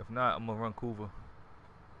 If not, I'm gonna run Kuva.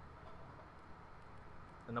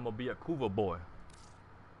 And I'm gonna be a Kuva boy.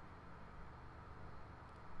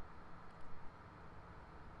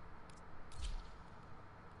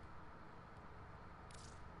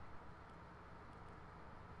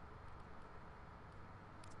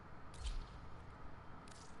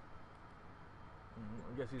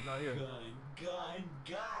 guess he's not here. Gun.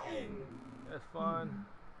 That's fine.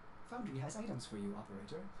 Foundry has items for you,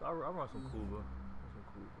 operator. So I'll run some Kuba. Some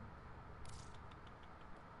Kuba.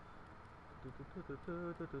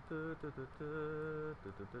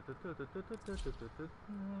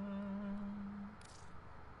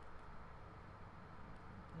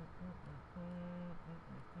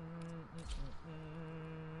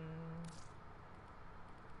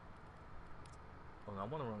 Oh, no, I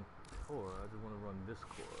want to run core. I just want to run this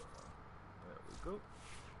core. There we go.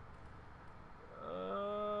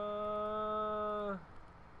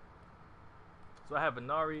 So I have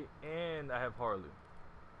Inari and I have Harley.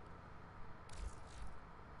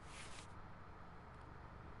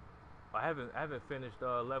 I haven't finished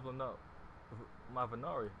leveling up my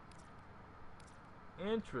Venari.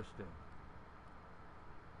 Interesting.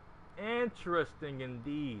 Interesting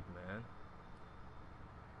indeed, man.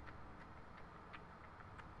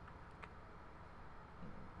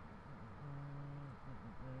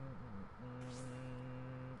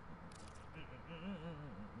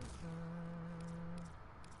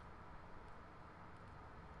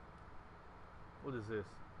 What is this?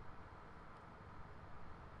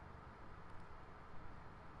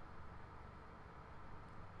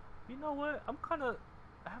 You know what?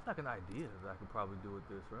 I have like an idea that I could probably do with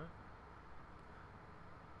this, right?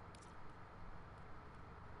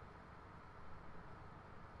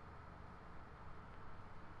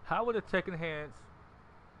 How would a tech enhance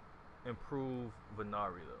improve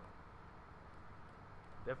Venari though?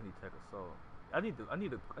 Definitely tech assault. I need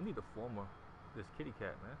the former this kitty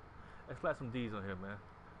cat, man. Let's slap some D's on here, man.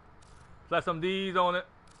 Slap some D's on it.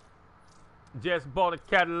 Just bought a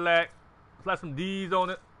Cadillac. Slap some D's on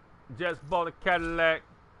it. Just bought a Cadillac.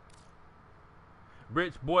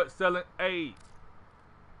 Rich boy selling A.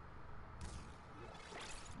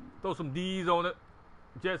 Throw some D's on it.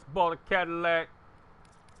 Just bought a Cadillac.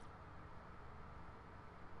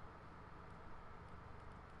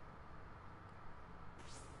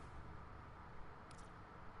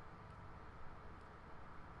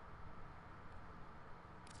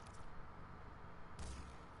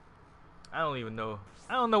 I don't even know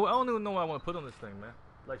what I want to put on this thing, man.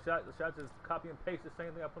 Like, should I just copy and paste the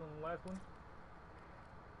same thing I put on the last one?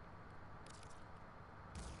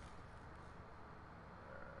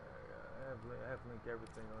 I have to link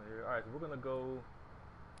everything on here. Alright, so we're gonna go.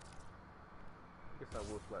 I guess I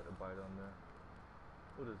will slap the bite on there.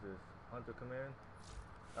 What is this? Hunter command?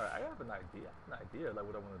 Alright, I have an idea like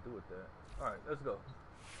what I want to do with that. Alright, let's go.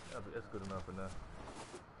 That's good enough for now.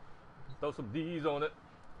 Throw some D's on it.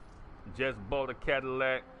 Just bought a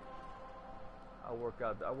Cadillac. I'll work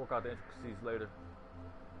out the intricacies later.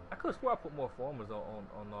 I could have swore I put more formers on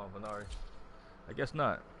Venari. I guess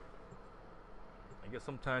not. I guess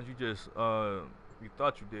sometimes you just you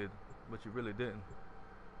thought you did, but you really didn't.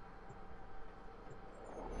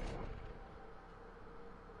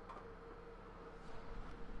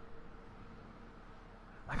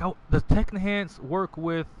 Like, does Tech Enhance work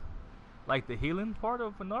with like the healing part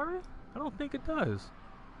of Venari? I don't think it does.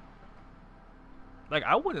 Like,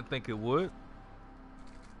 I wouldn't think it would.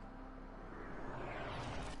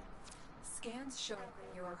 Scans show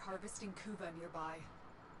you are harvesting Kuva nearby.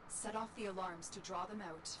 Set off the alarms to draw them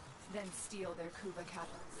out, then steal their Kuva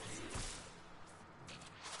catalysts.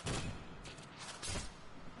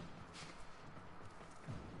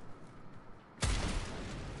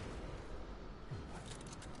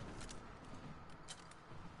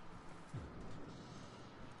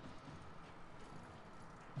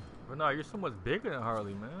 But no, you're so much bigger than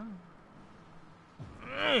Harley, man.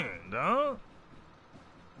 Man, dog.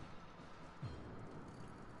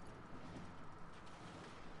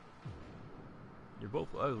 You're both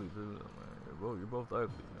ugly, too, man. You're both ugly,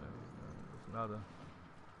 man. It's not a.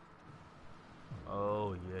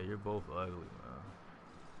 Oh yeah, you're both ugly, man.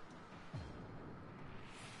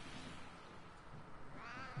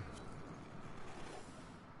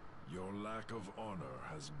 Your lack of honor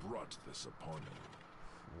has brought this upon you.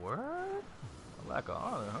 What? A lack of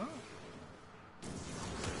honor, huh?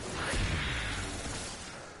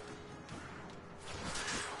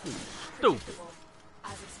 Stupid.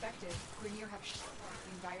 As expected, Grenier have shut down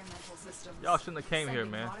the environmental systems. Y'all shouldn't have came here,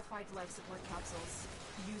 Sending man. Modified life support capsules.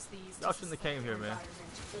 Use these Y'all to shouldn't have suspend came here, your man.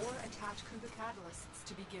 environment or attach Kuga catalysts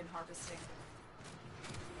to begin harvesting.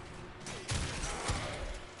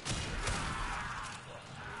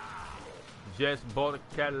 Just bought a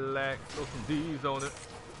Cadillac. Throw some D's on it.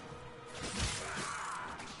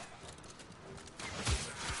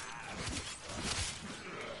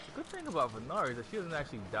 The good thing about Venari is that she doesn't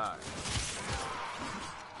actually die.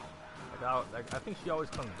 Like I think she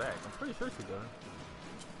always comes back. I'm pretty sure she does.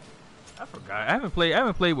 I forgot. I haven't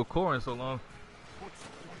played with Core in so long.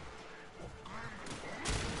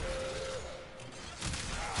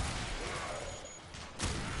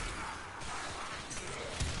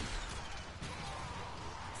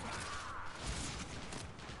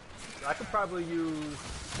 I could probably use.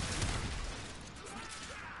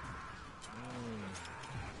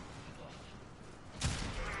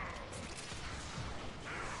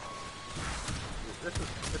 This is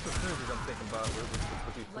synergies I'm thinking about with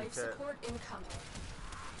these two Life cats. support incoming.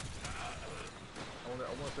 I wonder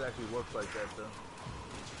if it actually works like that though.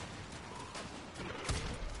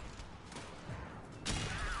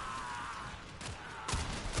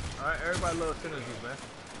 Alright, everybody loves synergies, man.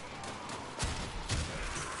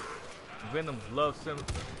 Venom loves synergy.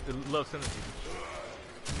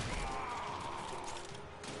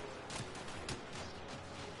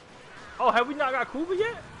 Oh, have we not got Kuba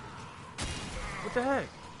yet? What the heck?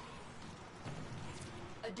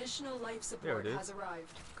 Additional life support has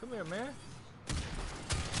arrived. Come here, man.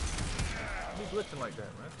 Be glitching like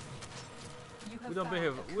that, man. We done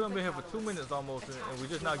been here for 2 minutes almost, and we're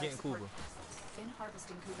just not getting Kuba. In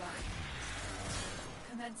harvesting Kuba.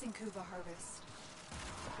 Commencing Kuba harvest.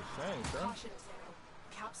 That's a shame, son. Caution.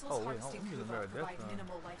 Capsules harvesting Kuba provide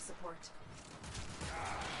minimal life support.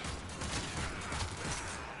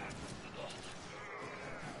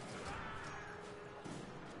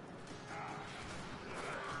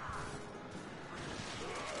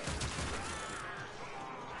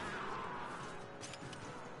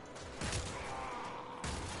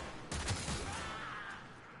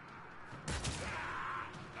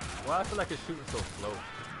 Why I feel like it's shooting so slow?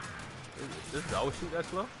 This is always shoot that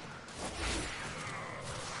slow?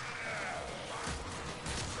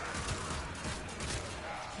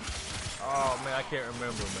 Oh man, I can't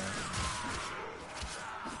remember, man.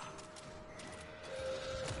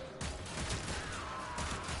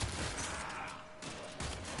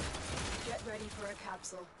 Get ready for a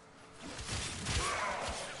capsule.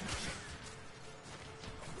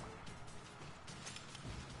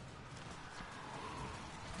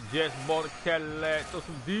 Just bought a Cadillac, throw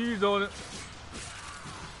some D's on it.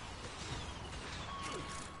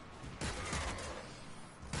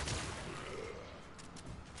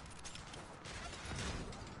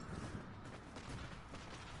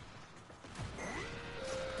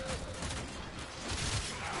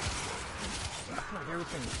 I feel like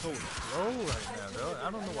everything's so slow right now, though.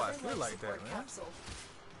 I don't know why I feel like that, man.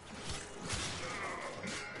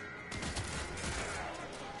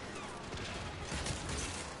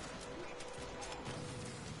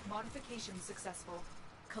 Modification successful.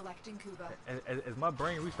 Collecting Kuba. As my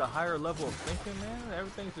brain reached a higher level of thinking, man,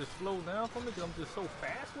 everything's just slowed down for me because I'm just so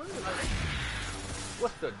fast with it. Like,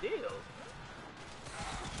 what's the deal?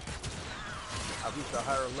 I've reached a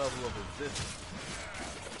higher level of existence.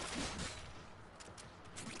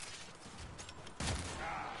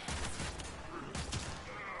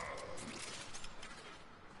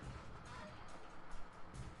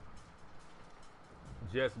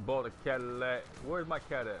 Just bought a Cadillac. Where's my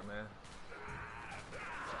cat at, man?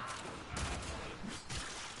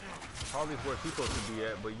 Harley's where she's supposed to be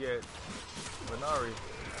at, but yet Renari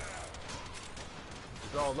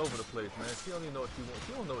is all over the place, man. She don't even know what she wants.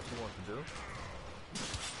 She don't know what she wants to do.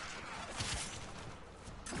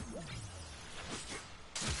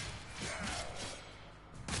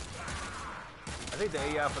 I think the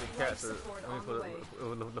AI for the cats are,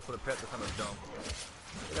 for the pets are kind of dumb.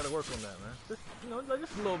 They gotta work on that, man. Just, you know, like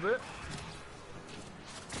just a little bit.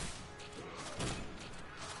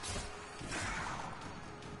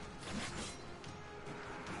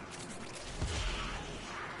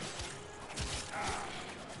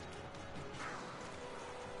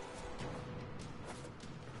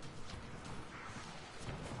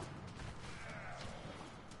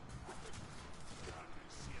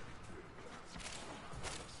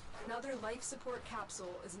 Another life support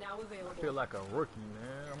capsule is now available. I feel like a rookie,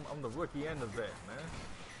 man. I'm the rookie and the vet, man.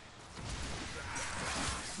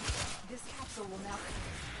 This capsule will now.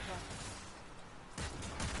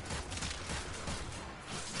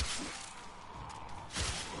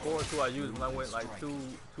 Core who I used when I went like two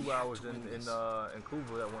hours in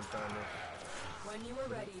Kuba that one time. When you are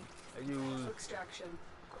ready. I used extraction.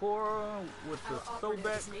 Core with the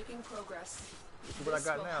Sobek. Making progress. What I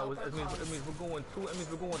got now, it means we're going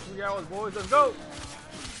 3 hours, boys. Let's go.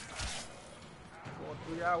 Going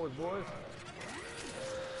 3 hours, boys.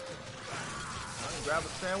 Grab a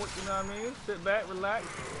sandwich, you know what I mean? Sit back, relax.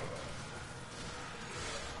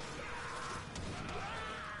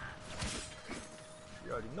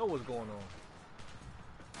 You already know what's going on.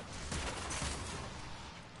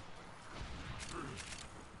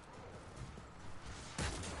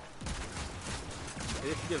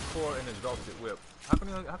 they should give Core an exalted whip. How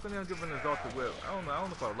can they give an exalted whip? I don't know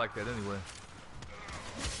if I would like that anyway.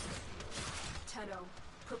 Tenno,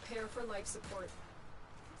 prepare for life support.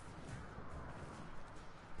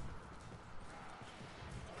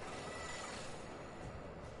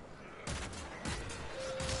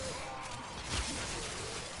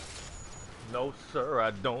 No, sir,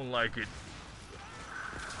 I don't like it.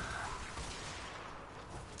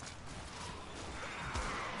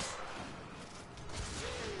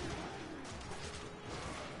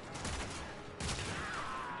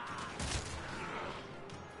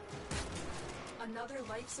 Another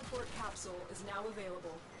life support capsule is now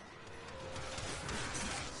available.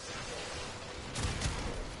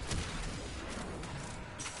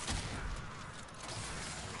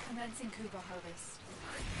 Commencing Kuba harvest.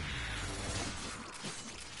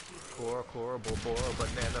 Cora, Bobora,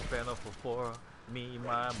 banana, fana, fofora, me,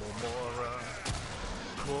 my, momora,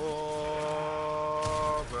 Cora.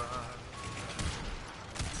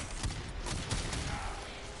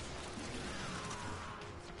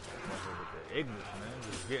 The Ignis,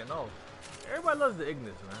 man, just getting off. Everybody loves the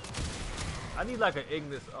Ignis, man. I need like an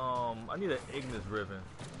Ignis, I need an Ignis ribbon.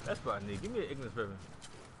 That's what I need. Give me an Ignis ribbon.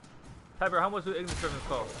 Typer, how much do Ignis ribbons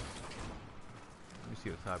cost? Let me see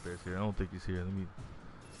if Typer is here. I don't think he's here.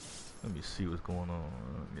 Let me see what's going on.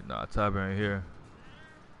 Nah, Tyber ain't here.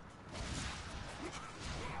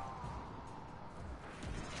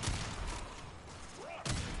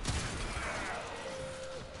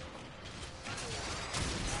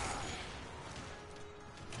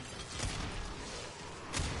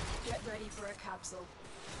 Get ready for a capsule.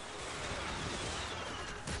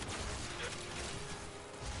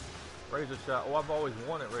 Razor shot. Oh, I've always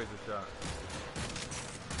wanted razor shot.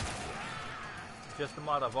 Just the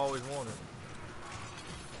mod I've always wanted.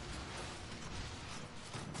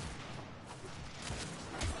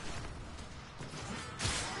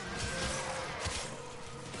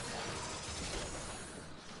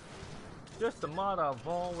 Just the mod I've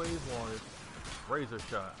always wanted. Razor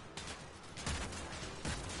shot.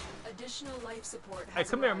 Additional life support has Hey,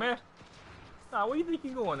 come here, arrived. man. Nah, where you think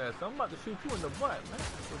you going at? I'm about to shoot you in the butt, man.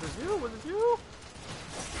 Was it you? Was it you?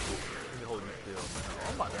 Let me hold me still, man.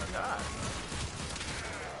 I'm about to die.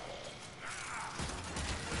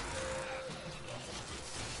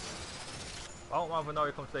 I don't want Venari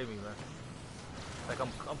to come save me, man. Like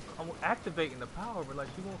I'm activating the power, but like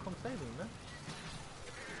she won't come save me, man.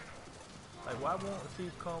 Like why won't she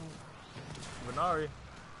come, Venari?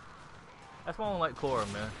 That's why I don't like Cora,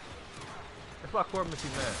 man. That's why Cora makes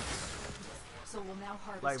me mad. So we'll now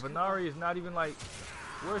harvest. Like Venari is not even like,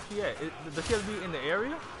 where's she at? Does she have to be in the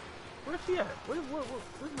area? Where's she at? Where's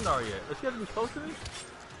Venari at? Does she have to be close to me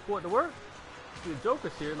for it to work? See, the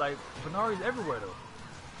Joker's here. Like Venari's everywhere though.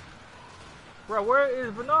 Bro, where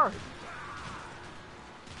is Venari?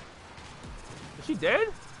 Is she dead?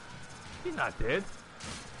 She's not dead.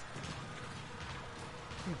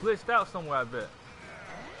 She glitched out somewhere, I bet.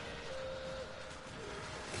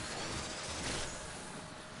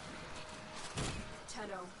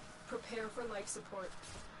 Tenno, prepare for life support.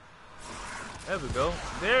 There we go.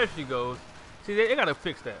 There she goes. See, they gotta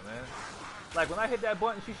fix that, man. Like when I hit that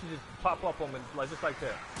button, she should just pop up on me, like just like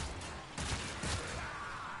that.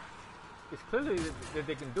 It's clearly that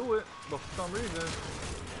they can do it, but for some reason,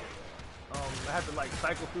 I have to like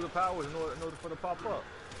cycle through the powers in order for it to pop up.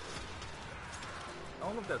 I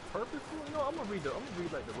don't know if that's purposeful. You know, I'm gonna read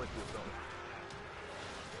like the wiki or something.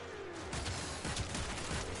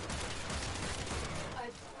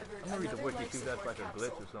 I'm gonna read the wiki, see if that's like a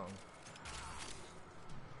glitch or something.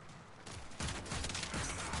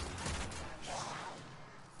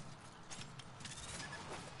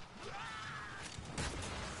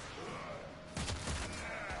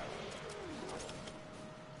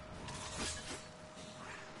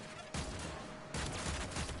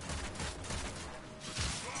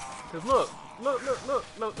 Cause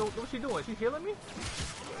look what she doing? She healing me? Is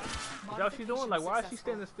that what she's doing? Like, why is she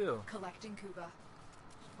standing still? Collecting Kuba.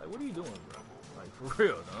 Like, what are you doing, bro? Like, for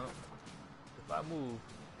real, huh? If I move,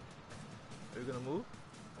 are you gonna move?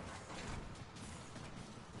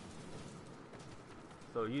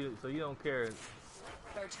 So you don't care.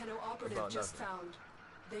 Our Tenno operative About just nothing. found.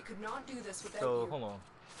 They could not do this without So you. hold on.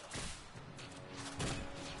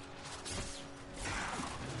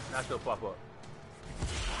 Now she'll pop up.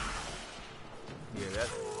 Yeah,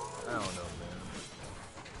 that's. I don't know, man.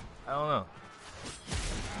 I don't know.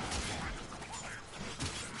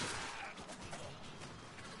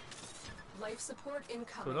 Life support So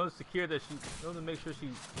incoming. in order to secure that in order to make sure she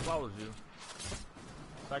follows you,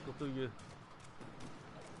 cycle through your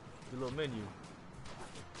little menu.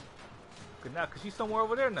 Cause she's somewhere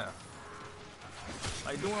over there now.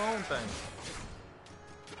 Like doing her own thing.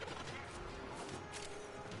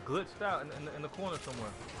 Glitched out in the corner somewhere.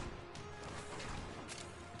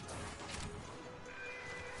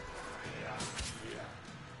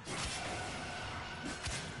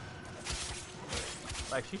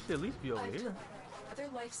 Like she should at least be over I've here. delivered another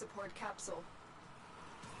life support capsule.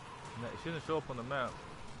 No, she didn't show up on the map,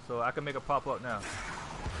 so I can make her pop up now.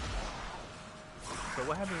 So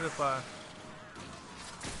what happens if I...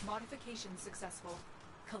 Modification successful.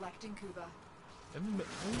 Collecting Kuba. Let me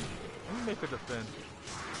make her defend.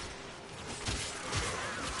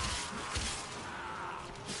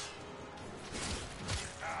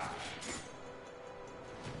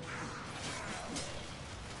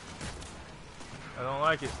 I don't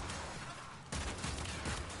like it.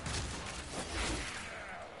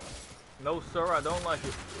 No, sir, I don't like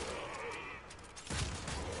it.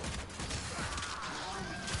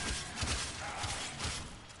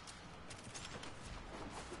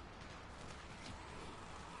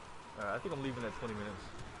 I think I'm leaving at 20 minutes.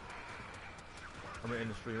 I'm gonna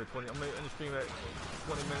end the stream at 20. I'm gonna end the stream at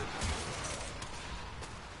 20 minutes.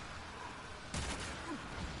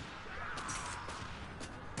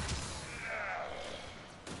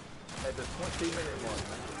 At the 20-minute mark,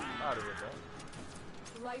 man. Out of it,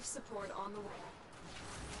 man. Life support on the way.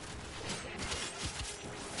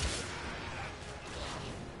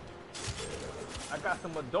 I got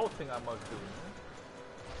some adulting I must do, man.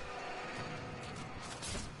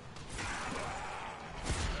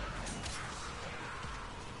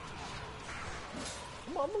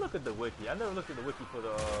 I'm gonna look at the wiki. I never looked at the wiki for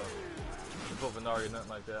the Venari or nothing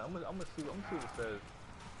like that. I'm gonna see what it says.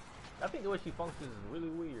 I think the way she functions is really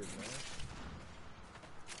weird, man.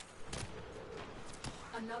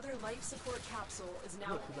 Another life support capsule is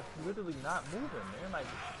now. Look, she's like literally not moving, man. Like,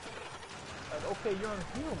 okay, you're on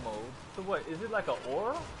heal mode. So what? Is it like an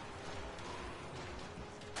aura?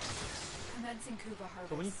 Commencing Kuba harvest.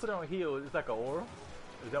 So when you put her on heal, it's like an aura?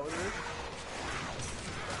 Is that what it is?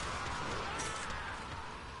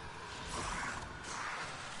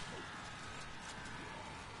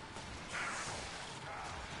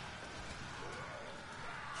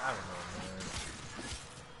 I don't know, man.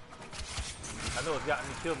 I know it's gotten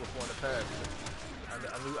me killed before in the past.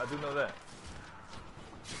 I do know that.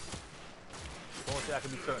 Only thing I can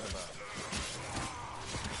be certain about.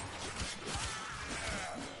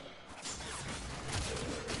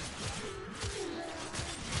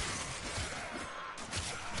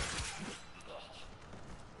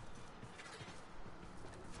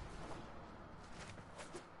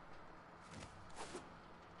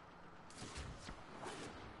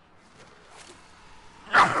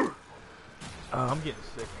 I'm getting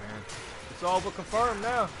sick, man. It's all but confirmed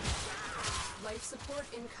now. Life support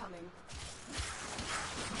incoming.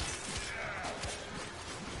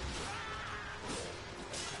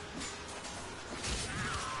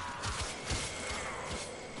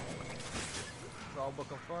 It's all but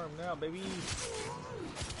confirmed now, baby.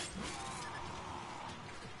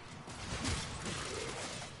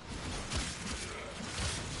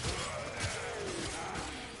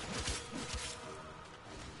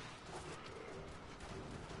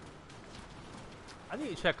 I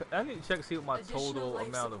need to check to see what my total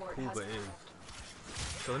amount of Kuba is.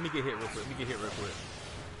 So let me get hit real quick.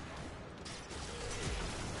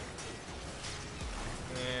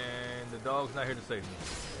 And the dog's not here to save me.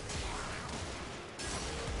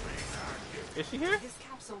 Is she here? This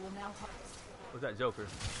capsule will now harvest. What's that, Joker?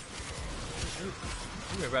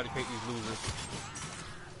 Let me eradicate these losers.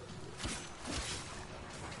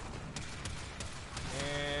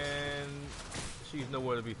 And she's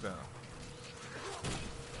nowhere to be found.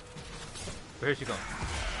 But here she comes.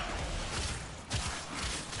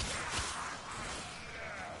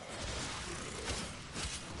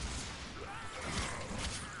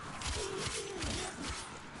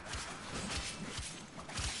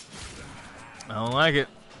 I don't like it.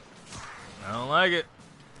 I don't like it.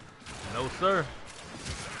 No, sir.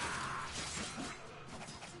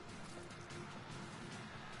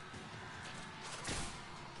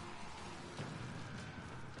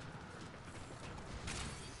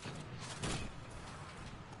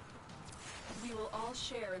 We will all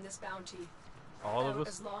share in this bounty. All of us?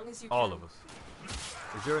 As long as you All can. of us.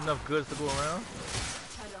 Is there enough goods to go around?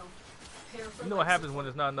 Tenno. Prepare for You know what life happens when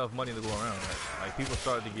there's not enough money to go around, right? Like people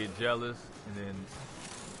start to get jealous, and then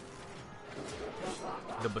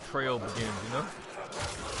the betrayal begins, you know?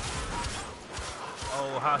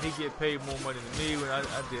 Oh, how he get paid more money than me when I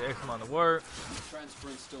did X amount of work.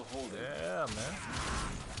 Transference still holding. Yeah, man.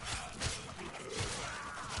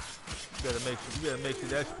 You gotta make sure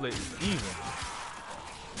that split is even.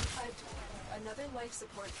 Another life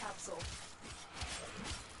support capsule.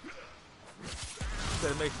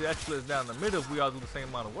 That makes the extras down the middle if we all do the same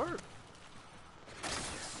amount of work.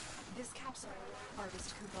 This capsule,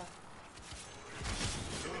 Harvest Koopa.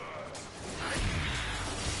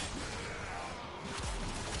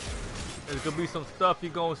 There's gonna be some stuff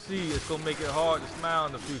you're gonna see. It's gonna make it hard to smile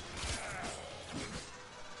in the future.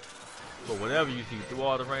 But whatever you see, through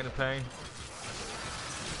all the rain and pain.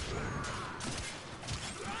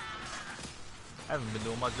 I haven't been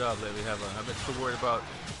doing my job lately, have I? I've been so worried about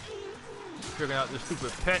figuring out this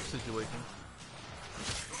stupid pet situation.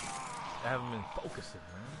 I haven't been focusing,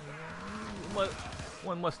 man.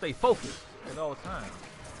 One must stay focused at all times.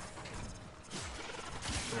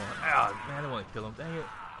 Ah, man, I don't want to kill him. Dang it.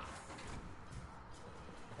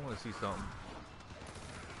 I want to see something.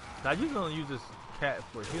 I usually don't use this cat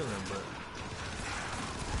for healing, but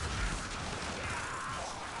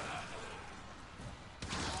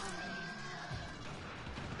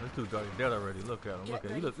this dude's already dead already. Look at him. Look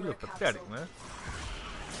at him. You look pathetic, man.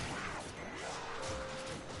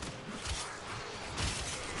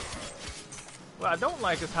 What I don't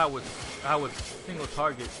like is how it's single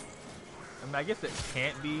target. I mean, I guess it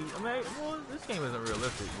can't be. I mean, well, this game isn't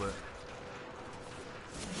realistic, but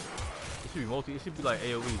it should be multi. It should be like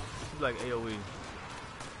AOE. It should be like AOE.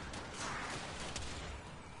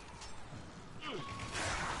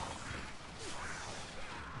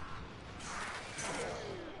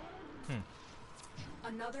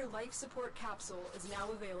 Another life support capsule is now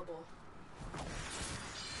available.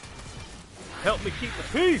 Help me keep the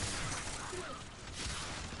peace.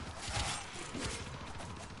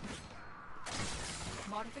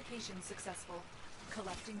 Modification successful.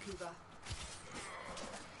 Collecting Koopa.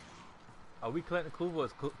 Are we collecting Koopa or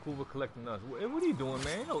is Koopa collecting us? What are you doing,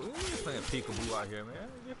 man? No, we ain't playing peekaboo out here, man.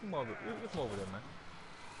 Get from over there, man.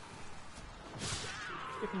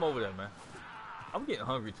 Get from over there, man. I'm getting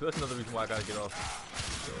hungry too. That's another reason why I gotta get off.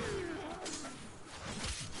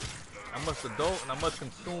 I must adult and I must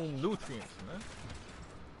consume nutrients, man.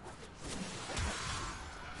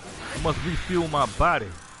 I must refuel my body. I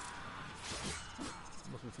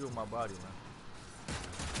must refuel my body, man.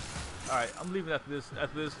 Alright, I'm leaving after this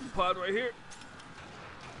pod right here.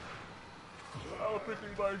 I don't think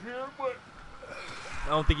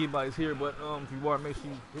anybody's here, but if you are, make sure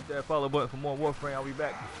you hit that follow button for more Warframe. I'll be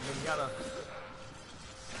back. Manana,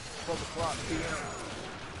 12 o'clock p.m.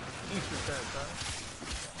 Eastern Standard Time.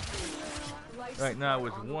 Right now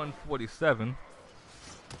it's 1:47.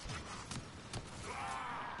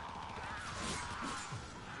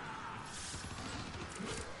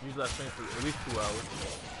 Usually I stream for at least 2 hours.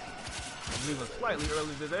 I'm leaving slightly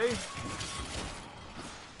early today.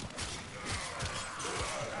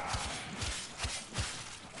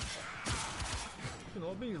 You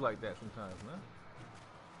know, it be like that sometimes, man.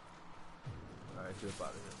 Alright, get up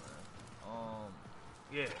out of here, man.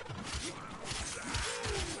 Yeah.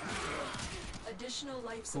 Additional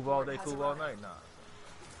life Cool support all day, has cool all arrived. night, nah.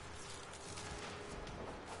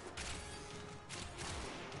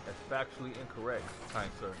 That's factually incorrect,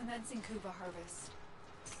 kind sir. Commencing Koopa harvest.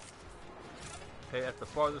 Hey, that's the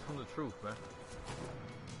farthest from the truth, man.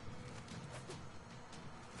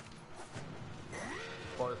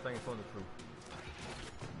 Farthest thing from the truth.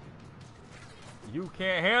 You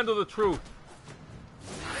can't handle the truth.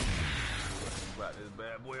 Got this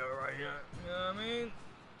bad boy right here. You know what I mean?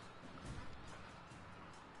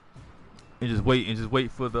 And just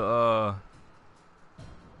wait for the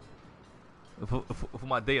for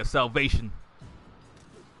my day of salvation.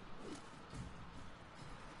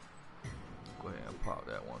 Go ahead and pop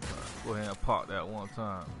that one time. Go ahead and pop that one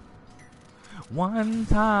time. One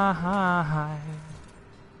time.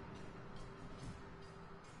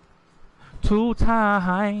 2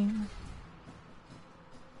 times.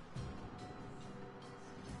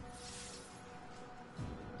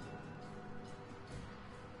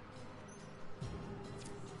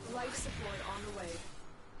 Life support on the way.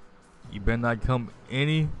 You better not come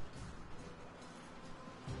any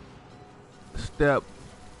step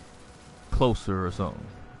closer or something.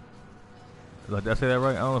 Did I say that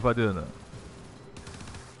right? I don't know if I did or not.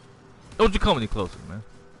 Don't you come any closer, man.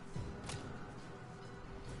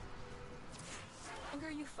 The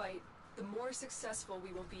longer you fight, the more successful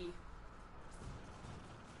we will be.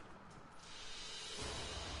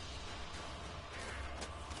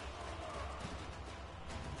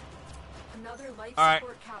 Another life Alright,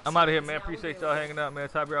 support capsule I'm out of here, is man. now Appreciate y'all available. hanging out, man.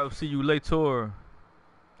 Tyler, I'll see you later.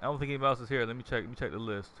 I don't think anybody else is here. Let me check the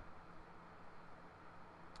list.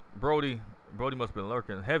 Brody must have been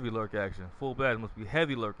lurking. Heavy lurk action. Full blast must be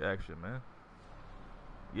heavy lurk action, man.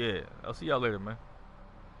 Yeah, I'll see y'all later, man.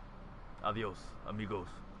 Adios, amigos.